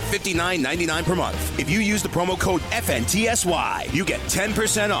Package at $59.99 per month. If you use the promo code FNTSY, you get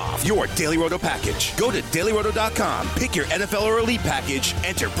 10% off your Daily Roto package. Go to DailyRoto.com, pick your NFL or Elite Package,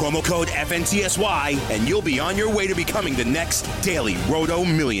 enter promo code FNTSY, and you'll be on your way to becoming the next Daily Roto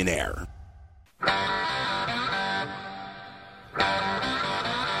millionaire. All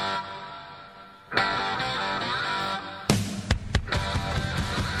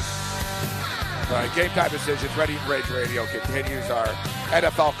right, Game Time Decisions, Ready and Rage Radio continues. Our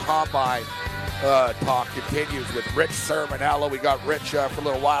NFL Combine talk continues with Rich Cirminiello. We got Rich for a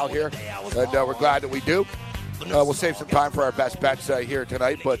little while here, and we're glad that we do. We'll save some time for our best bets here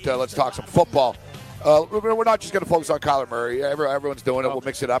tonight, but let's talk some football. We're not just going to focus on Kyler Murray. Everyone's doing it. We'll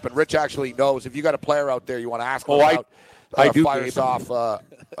mix it up. And Rich actually knows. If you got a player out there you want to ask him about, I do. Fire us off a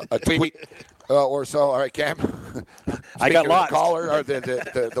tweet or so. All right, Cam. I got lots. The caller or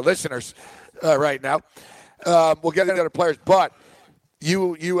the listeners right now. We'll get into other players, but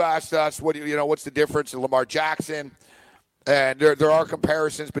you asked us what's the difference in Lamar Jackson, and there are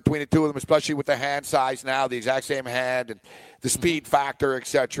comparisons between the two of them, especially with the hand size now, the exact same hand and the speed factor,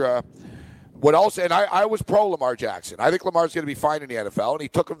 etc. What else? And I was pro Lamar Jackson. I think Lamar's going to be fine in the NFL, and he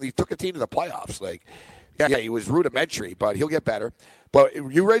took a team to the playoffs. Like, yeah, he was rudimentary, but he'll get better. But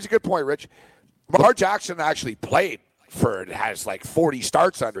you raise a good point, Rich. Lamar Jackson actually played has like 40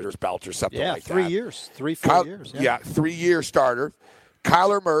 starts under his belt or something like that. 3 years. 4 years. Yeah, 3-year starter.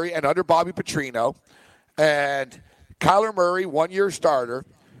 Kyler Murray and under Bobby Petrino. And Kyler Murray, 1-year starter.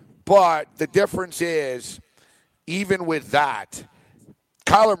 But the difference is, even with that,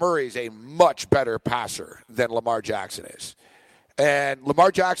 Kyler Murray is a much better passer than Lamar Jackson is. And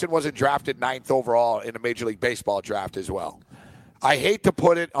Lamar Jackson wasn't drafted 9th overall in a Major League Baseball draft as well. I hate to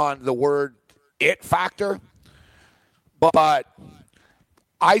put it on the word it factor, but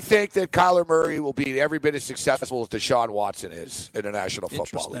I think that Kyler Murray will be every bit as successful as Deshaun Watson is in the National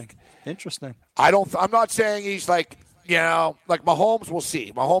Football League. Interesting. I'm not saying he's like Mahomes. We'll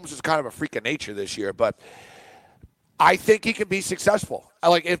see. Mahomes is kind of a freak of nature this year, but I think he can be successful.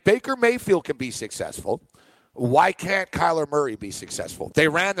 Like, if Baker Mayfield can be successful, why can't Kyler Murray be successful? They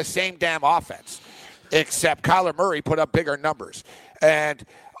ran the same damn offense, except Kyler Murray put up bigger numbers. And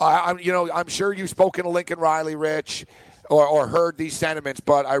I'm sure you've spoken to Lincoln Riley, Rich, or heard these sentiments,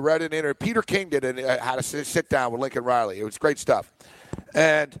 but I read an interview. Peter King did it, had a sit down with Lincoln Riley. It was great stuff.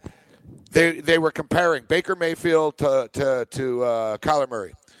 And they were comparing Baker Mayfield to Kyler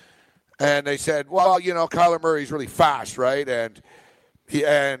Murray. And they said, well, Kyler Murray's really fast, right? And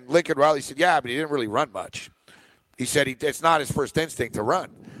Lincoln Riley said, yeah, but he didn't really run much. He said it's not his first instinct to run.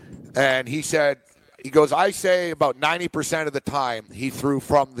 And he said, he goes, I say about 90% of the time he threw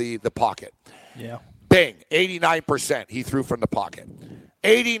from the pocket. Yeah. Bing, 89% he threw from the pocket.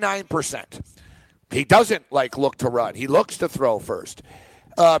 89%. He doesn't, look to run. He looks to throw first.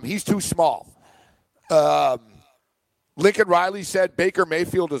 He's too small. Lincoln Riley said Baker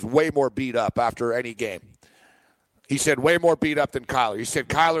Mayfield is way more beat up after any game. He said way more beat up than Kyler. He said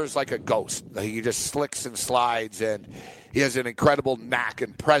Kyler's like a ghost. He just slicks and slides, and he has an incredible knack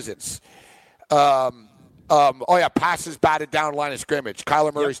and presence. Passes batted down line of scrimmage.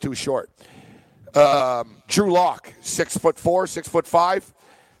 Kyler Murray's too short. Drew Lock, 6'4",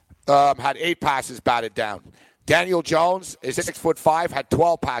 6'5", had 8 passes batted down. Daniel Jones is 6'5", had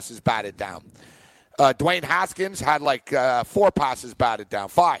 12 passes batted down. Dwayne Haskins had 4 passes batted down,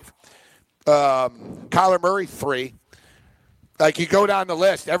 5. Kyler Murray, 3. You go down the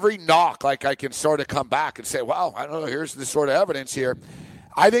list, every knock, I can sort of come back and say, wow, I don't know, here's the sort of evidence here.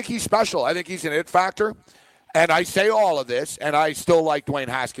 I think he's special. I think he's an it factor. And I say all of this, and I still like Dwayne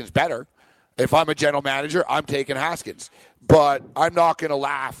Haskins better. If I'm a general manager, I'm taking Haskins. But I'm not going to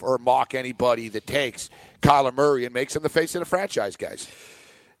laugh or mock anybody that takes Kyler Murray and makes him the face of the franchise, guys.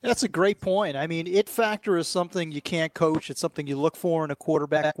 That's a great point. I mean, it factor is something you can't coach. It's something you look for in a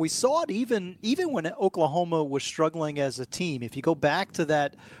quarterback. We saw it even when Oklahoma was struggling as a team. If you go back to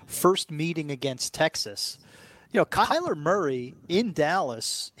that first meeting against Texas, Kyler Murray in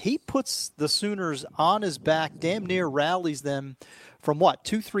Dallas, he puts the Sooners on his back, damn near rallies them from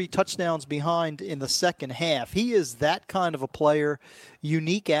 2-3 touchdowns behind in the second half. He is that kind of a player,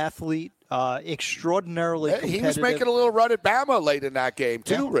 unique athlete, extraordinarily competitive. He was making a little run at Bama late in that game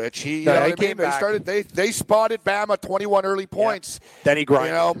too, Rich. They spotted Bama 21 early points. Yeah. Then he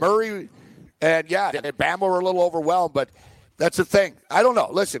grinded. Murray, and Bama were a little overwhelmed, but that's the thing. I don't know.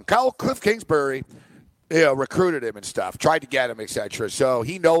 Listen, Cliff Kingsbury, recruited him and stuff, tried to get him, etc. So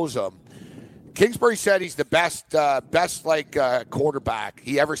he knows him. Kingsbury said he's the best quarterback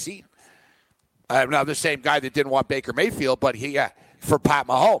he ever seen. Now, the same guy that didn't want Baker Mayfield, but for Pat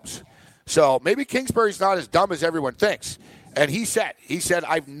Mahomes. So maybe Kingsbury's not as dumb as everyone thinks. And he said,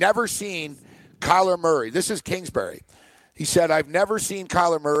 I've never seen Kyler Murray. This is Kingsbury. He said, I've never seen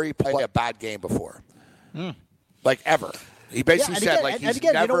Kyler Murray play a bad game before. Ever. He basically said, he's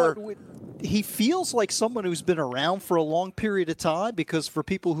never... He feels like someone who's been around for a long period of time because for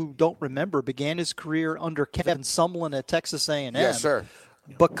people who don't remember, began his career under Kevin Sumlin at Texas A&M. Yes, sir.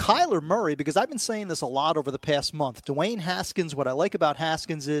 But Kyler Murray, because I've been saying this a lot over the past month, Dwayne Haskins, what I like about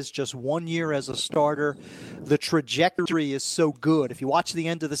Haskins is just 1 year as a starter. The trajectory is so good. If you watch the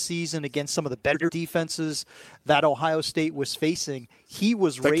end of the season against some of the better defenses that Ohio State was facing, he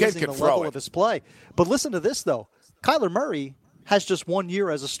was raising the level of his play. But listen to this, though. Kyler Murray has just 1 year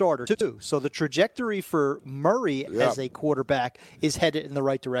as a starter, too. So the trajectory for Murray as a quarterback is headed in the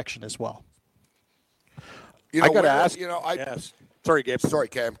right direction as well. I got to ask. Yes. Sorry, Gabe. Sorry,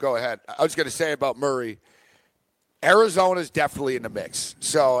 Cam. Go ahead. I was going to say about Murray, Arizona's definitely in the mix.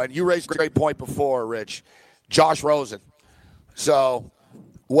 So, and you raised a great point before, Rich. Josh Rosen. So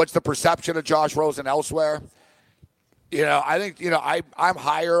what's the perception of Josh Rosen elsewhere? I think, I'm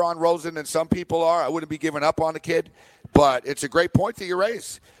higher on Rosen than some people are. I wouldn't be giving up on the kid, but it's a great point that you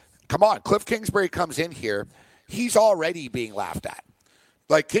raise. Come on, Cliff Kingsbury comes in here. He's already being laughed at.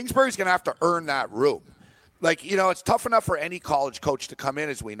 Like, Kingsbury's going to have to earn that room. Like, it's tough enough for any college coach to come in,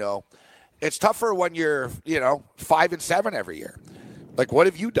 as we know. It's tougher when you're, 5-7 every year. Like, what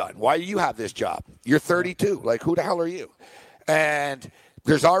have you done? Why do you have this job? You're 32. Like, who the hell are you? And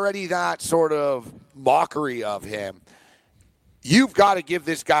there's already that sort of mockery of him. You've got to give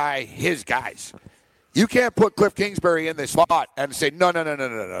this guy his guys. You can't put Cliff Kingsbury in this spot and say,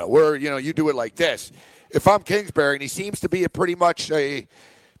 no. We're, you do it like this. If I'm Kingsbury, and he seems to be pretty much a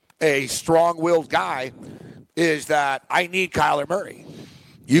strong-willed guy, is that I need Kyler Murray.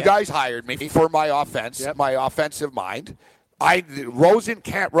 You guys hired me for my offense, my offensive mind. Rosen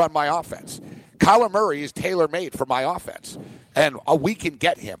can't run my offense. Kyler Murray is tailor-made for my offense, and we can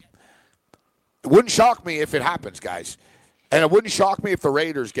get him. It wouldn't shock me if it happens, guys. And it wouldn't shock me if the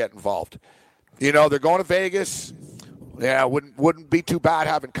Raiders get involved. They're going to Vegas. Yeah, wouldn't be too bad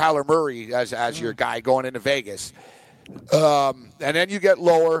having Kyler Murray as your guy going into Vegas. And then you get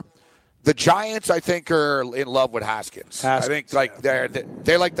lower. The Giants, I think, are in love with Haskins. I think they're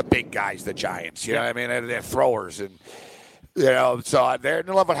like the big guys, the Giants. You know what I mean? They're throwers, and so they're in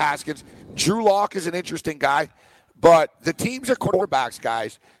love with Haskins. Drew Lock is an interesting guy, but the teams are quarterbacks,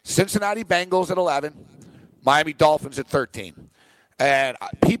 guys. Cincinnati Bengals at 11. Miami Dolphins at 13. And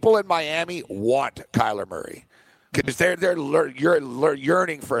people in Miami want Kyler Murray because they're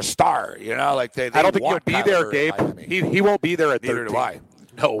yearning for a star. Like they I don't think want he'll be Kyler there, Murray. Gabe. He won't be there at 13. Neither do I.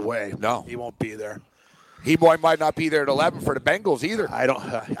 No way. No, he won't be there. He might not be there at 11 for the Bengals either.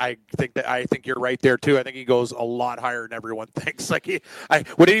 I think you're right there too. I think he goes a lot higher than everyone thinks. Would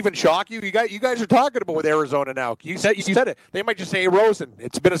it even shock you? You guys are talking about with Arizona now. You said it. They might just say, hey, Rosen,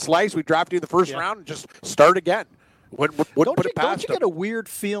 it's been a slice. We drafted you in the first round and just start again. Don't you get a weird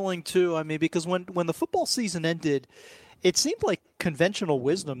feeling too? I mean, because when the football season ended, it seemed like conventional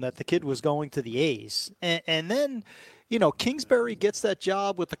wisdom that the kid was going to the A's, and then Kingsbury gets that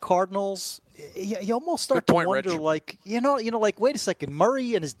job with the Cardinals. You almost start to wonder, Rich. Wait a second,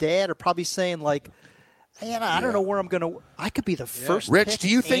 Murray and his dad are probably saying I don't know where I'm going to. I could be the first. Rich, pick do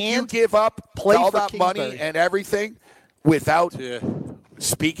you think you and give up all that Kingsbury. money and everything without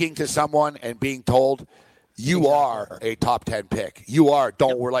speaking to someone and being told you are a top 10 pick? You are.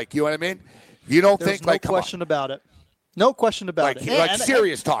 We're like, you know what I mean? You don't There's think no question about it. No question about it.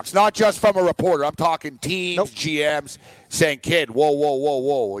 Serious talks, not just from a reporter. I'm talking teams, GMs saying, kid,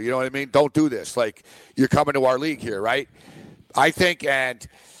 whoa. You know what I mean? Don't do this. Like, you're coming to our league here, right? I think, and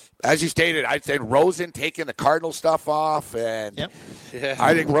as you stated, I think Rosen taking the Cardinal stuff off, and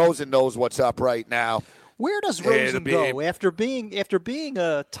I think Rosen knows what's up right now. Where does Rosen go after being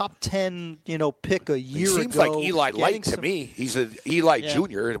a top 10, pick a year ago? He seems like Eli Light to me. He's an Eli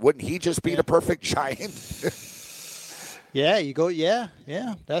Jr. Wouldn't he just be the perfect Giant? Yeah, you go. Yeah.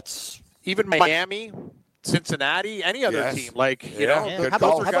 That's even Miami, Cincinnati, any other team. How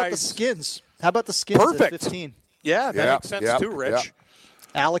about the Skins? How about the Skins? Perfect. At 15. Yeah, that makes sense too, Rich.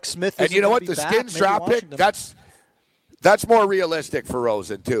 Yeah. Alex Smith. And you know what? The Skins draft pick. That's more realistic for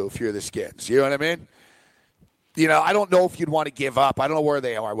Rosen too. If you're the Skins, you know what I mean. I don't know if you'd want to give up. I don't know where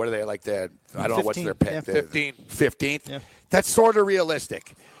they are. What are they like? I don't know what's their pick. 15th. Yeah. That's sort of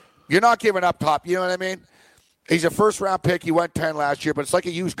realistic. You're not giving up top. You know what I mean? He's a first-round pick. He went 10 last year, but it's like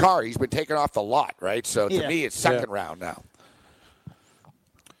a used car. He's been taken off the lot, right? So to me, it's second round now.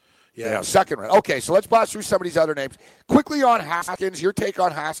 Yeah, second round. Okay, so let's blast through some of these other names. Quickly on Haskins, your take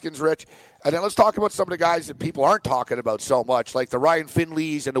on Haskins, Rich. And then let's talk about some of the guys that people aren't talking about so much, like the Ryan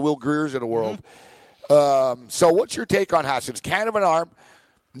Finleys and the Will Greers of the world. So what's your take on Haskins? Can of an arm,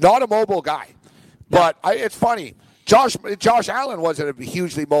 not a mobile guy. But it's funny. Josh Allen wasn't a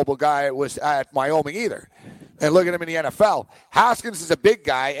hugely mobile guy. It was at Wyoming either. And look at him in the NFL. Haskins is a big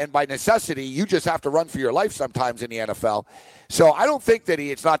guy, and by necessity, you just have to run for your life sometimes in the NFL. So I don't think that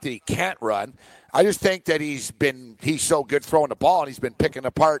it's not that he can't run. I just think that he's so good throwing the ball, and he's been picking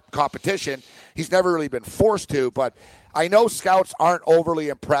apart competition. He's never really been forced to, but I know scouts aren't overly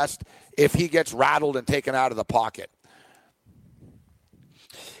impressed if he gets rattled and taken out of the pocket.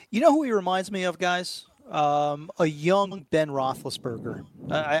 You know who he reminds me of, guys? A young Ben Roethlisberger.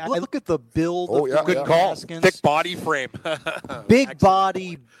 I look at the build of good call. Haskins. Thick body frame. Big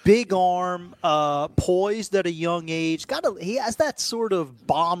body, big arm, poised at a young age. He has that sort of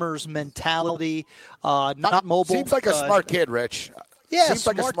bomber's mentality, not mobile. Seems like a smart kid, Rich. Yeah, seems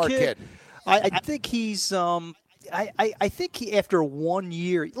like a smart kid. I think he's I think after 1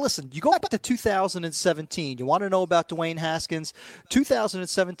 year, listen, you go back to 2017. You want to know about Dwayne Haskins?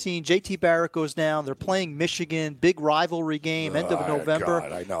 2017, J.T. Barrett goes down. They're playing Michigan, big rivalry game, end of November.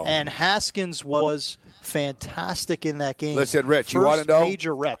 God, I know. And Haskins was fantastic in that game. Listen, Rich, First you want to know?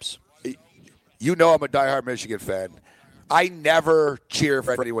 Major reps. You know I'm a diehard Michigan fan. I never cheer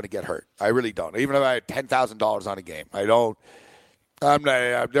for anyone to get hurt. I really don't. Even if I had $10,000 on a game, I don't.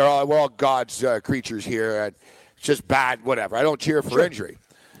 We're all God's creatures here. And it's just bad, whatever. I don't cheer for injury.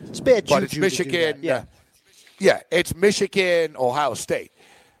 It's bad juju. But it's Michigan. Yeah. It's Michigan, Ohio State.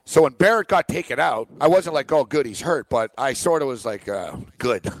 So when Barrett got taken out, I wasn't like, oh, good, he's hurt. But I sort of was like,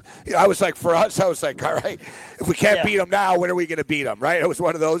 good. I was like, for us, I was like, all right, if we can't beat him now, when are we going to beat him, right? It was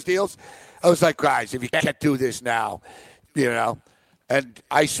one of those deals. I was like, guys, if you can't do this now, And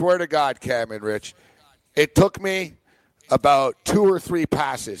I swear to God, Cam and Rich, it took me about 2 or 3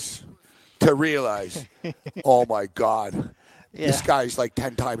 passes to realize, oh, my God, this guy's like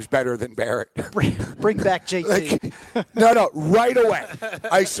 10 times better than Barrett. Bring back JT. No, right away.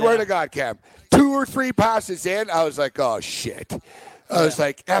 I swear to God, Cam, 2 or 3 passes in, I was like, oh, shit. I was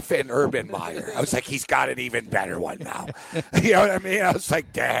like, effing Urban Meyer. I was like, he's got an even better one now. You know what I mean? I was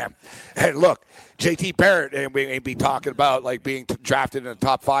like, damn. And look, JT Barrett, and we ain't be talking about like being drafted in the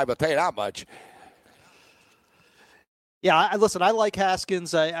top 5. I'll tell you that much. Yeah, listen, I like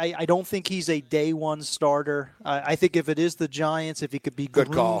Haskins. I don't think he's a day one starter. I think if it is the Giants, if he could be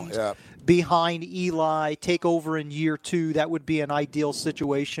good call, behind Eli, take over in year 2, that would be an ideal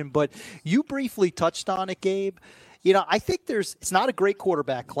situation. But you briefly touched on it, Gabe. I think it's not a great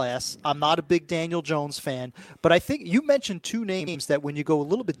quarterback class. I'm not a big Daniel Jones fan, but I think you mentioned 2 names that when you go a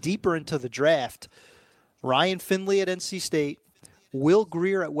little bit deeper into the draft, Ryan Finley at NC State, Will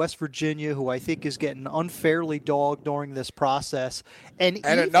Grier at West Virginia, who I think is getting unfairly dogged during this process. And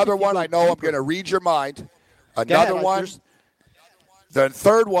another one, I know I'm going to read your mind. Another one, the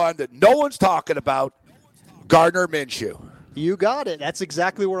third one that no one's talking about, Gardner Minshew. You got it. That's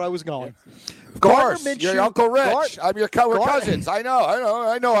exactly where I was going. Of course, you're Uncle Rich. We're cousins. I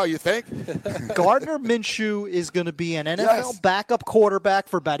know how you think. Gardner Minshew is going to be an NFL backup quarterback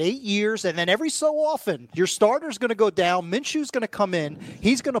for about 8 years, and then every so often, your starter's going to go down. Minshew's going to come in.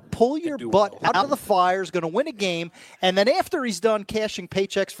 He's going to pull your butt out of the fire. He's going to win a game, and then after he's done cashing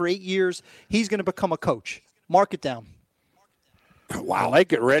paychecks for 8 years, he's going to become a coach. Mark it down. Wow, I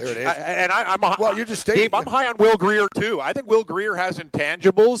like it, Rich. You're just stating. I'm high on Will Grier too. I think Will Grier has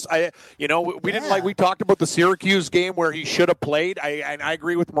intangibles. We talked about the Syracuse game where he should have played. I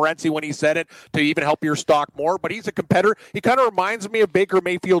agree with Morency when he said it to even help your stock more. But he's a competitor. He kind of reminds me of Baker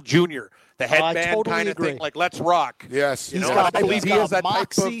Mayfield Jr. The headband kind of thing, like let's rock. Yes, I believe he has that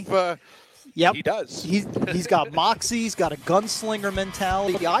moxie. Type of. Yep. He does. He's got moxie. He's got a gunslinger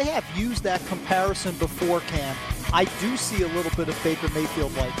mentality. I have used that comparison before, Cam. I do see a little bit of Baker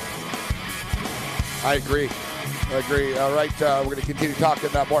Mayfield-like. I agree. All right, we're going to continue talking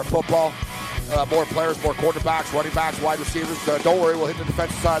more football, more players, more quarterbacks, running backs, wide receivers. Don't worry, we'll hit the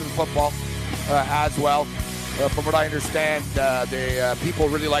defensive side of the football as well. From what I understand, the people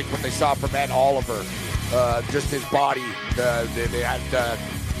really liked what they saw from Ed Oliver, just his body.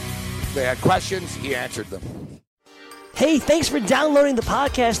 They had questions. He answered them. Hey, thanks for downloading the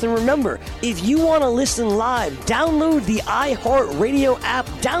podcast. And remember, if you want to listen live, download the iHeartRadio app,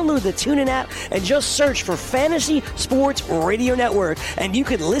 download the TuneIn app, and just search for Fantasy Sports Radio Network, and you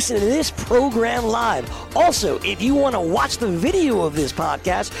can listen to this program live. Also, if you want to watch the video of this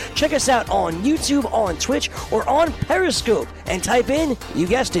podcast, check us out on YouTube, on Twitch, or on Periscope, and type in, you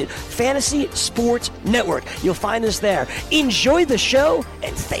guessed it, Fantasy Sports Network. You'll find us there. Enjoy the show,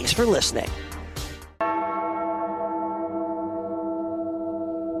 and thanks for listening.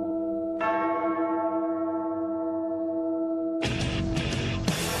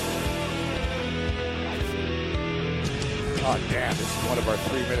 Oh, damn, this is one of our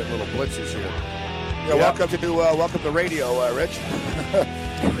 3-minute little blitzes here. Welcome to radio, Rich.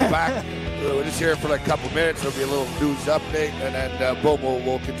 We're back. We're just here for like a couple minutes. There'll be a little news update, and then boom,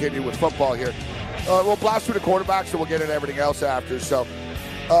 we'll continue with football here. We'll blast through the quarterbacks, and we'll get into everything else after. So,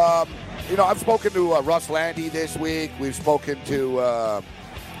 I've spoken to Russ Landy this week. We've spoken to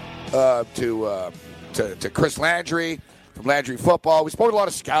Chris Landry from Landry Football. We spoke to a lot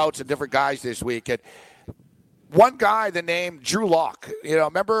of scouts and different guys this week, and one guy, the name Drew Lock.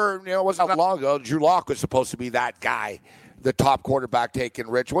 Remember, it wasn't that long ago. Drew Lock was supposed to be that guy, the top quarterback taken.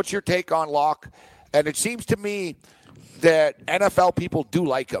 Rich, what's your take on Lock? And it seems to me that NFL people do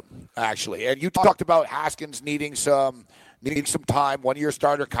like him, actually. And you talked about Haskins needing some time. 1-year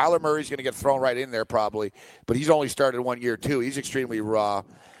starter. Kyler Murray's going to get thrown right in there probably, but he's only started 1 year too. He's extremely raw.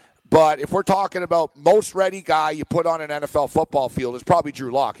 But if we're talking about most ready guy you put on an NFL football field, it's probably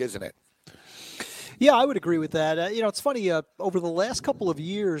Drew Lock, isn't it? Yeah, I would agree with that. It's funny, over the last couple of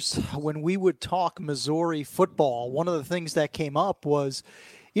years when we would talk Missouri football, one of the things that came up was,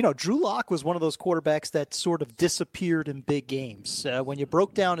 Drew Lock was one of those quarterbacks that sort of disappeared in big games. When you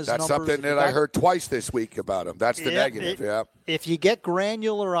broke down his numbers. That's something that I heard twice this week about him. That's the negative, If you get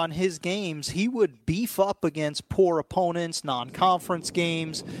granular on his games, he would beef up against poor opponents, non-conference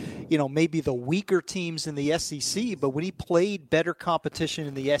games, maybe the weaker teams in the SEC. But when he played better competition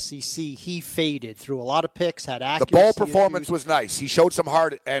in the SEC, he faded through a lot of picks, had accuracy. The bowl performance was nice. He showed some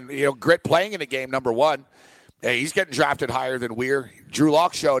heart and grit playing in the game, number one. Hey, he's getting drafted higher than Weir. Drew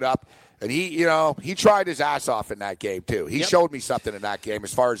Lock showed up, and he tried his ass off in that game, too. He showed me something in that game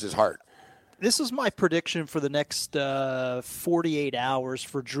as far as his heart. This is my prediction for the next 48 hours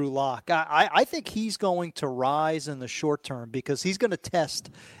for Drew Lock. I think he's going to rise in the short term because he's going to test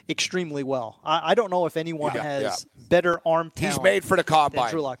extremely well. I don't know if anyone has better arm talent. He's made for the combine.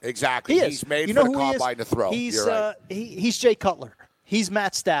 Than Drew Lock. Exactly. He's made for the combine to throw. You're right. He's Jay Cutler. He's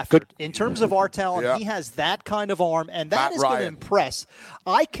Matt Stafford. In terms of our talent, he has that kind of arm, and that is going to impress.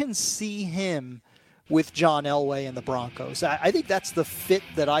 I can see him with John Elway and the Broncos. I think that's the fit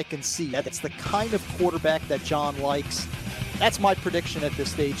that I can see. That's the kind of quarterback that John likes. That's my prediction at this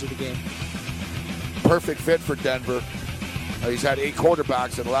stage of the game. Perfect fit for Denver. He's had 8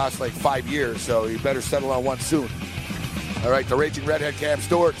 quarterbacks in the last 5 years, so he better settle on one soon. All right, the Raging Redhead Cam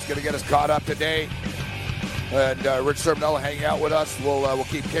Stewart is going to get us caught up today. And Rich Cirminiello hanging out with us. We'll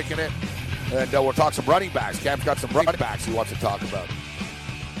keep kicking it. And we'll talk some running backs. Cam's got some running backs he wants to talk about.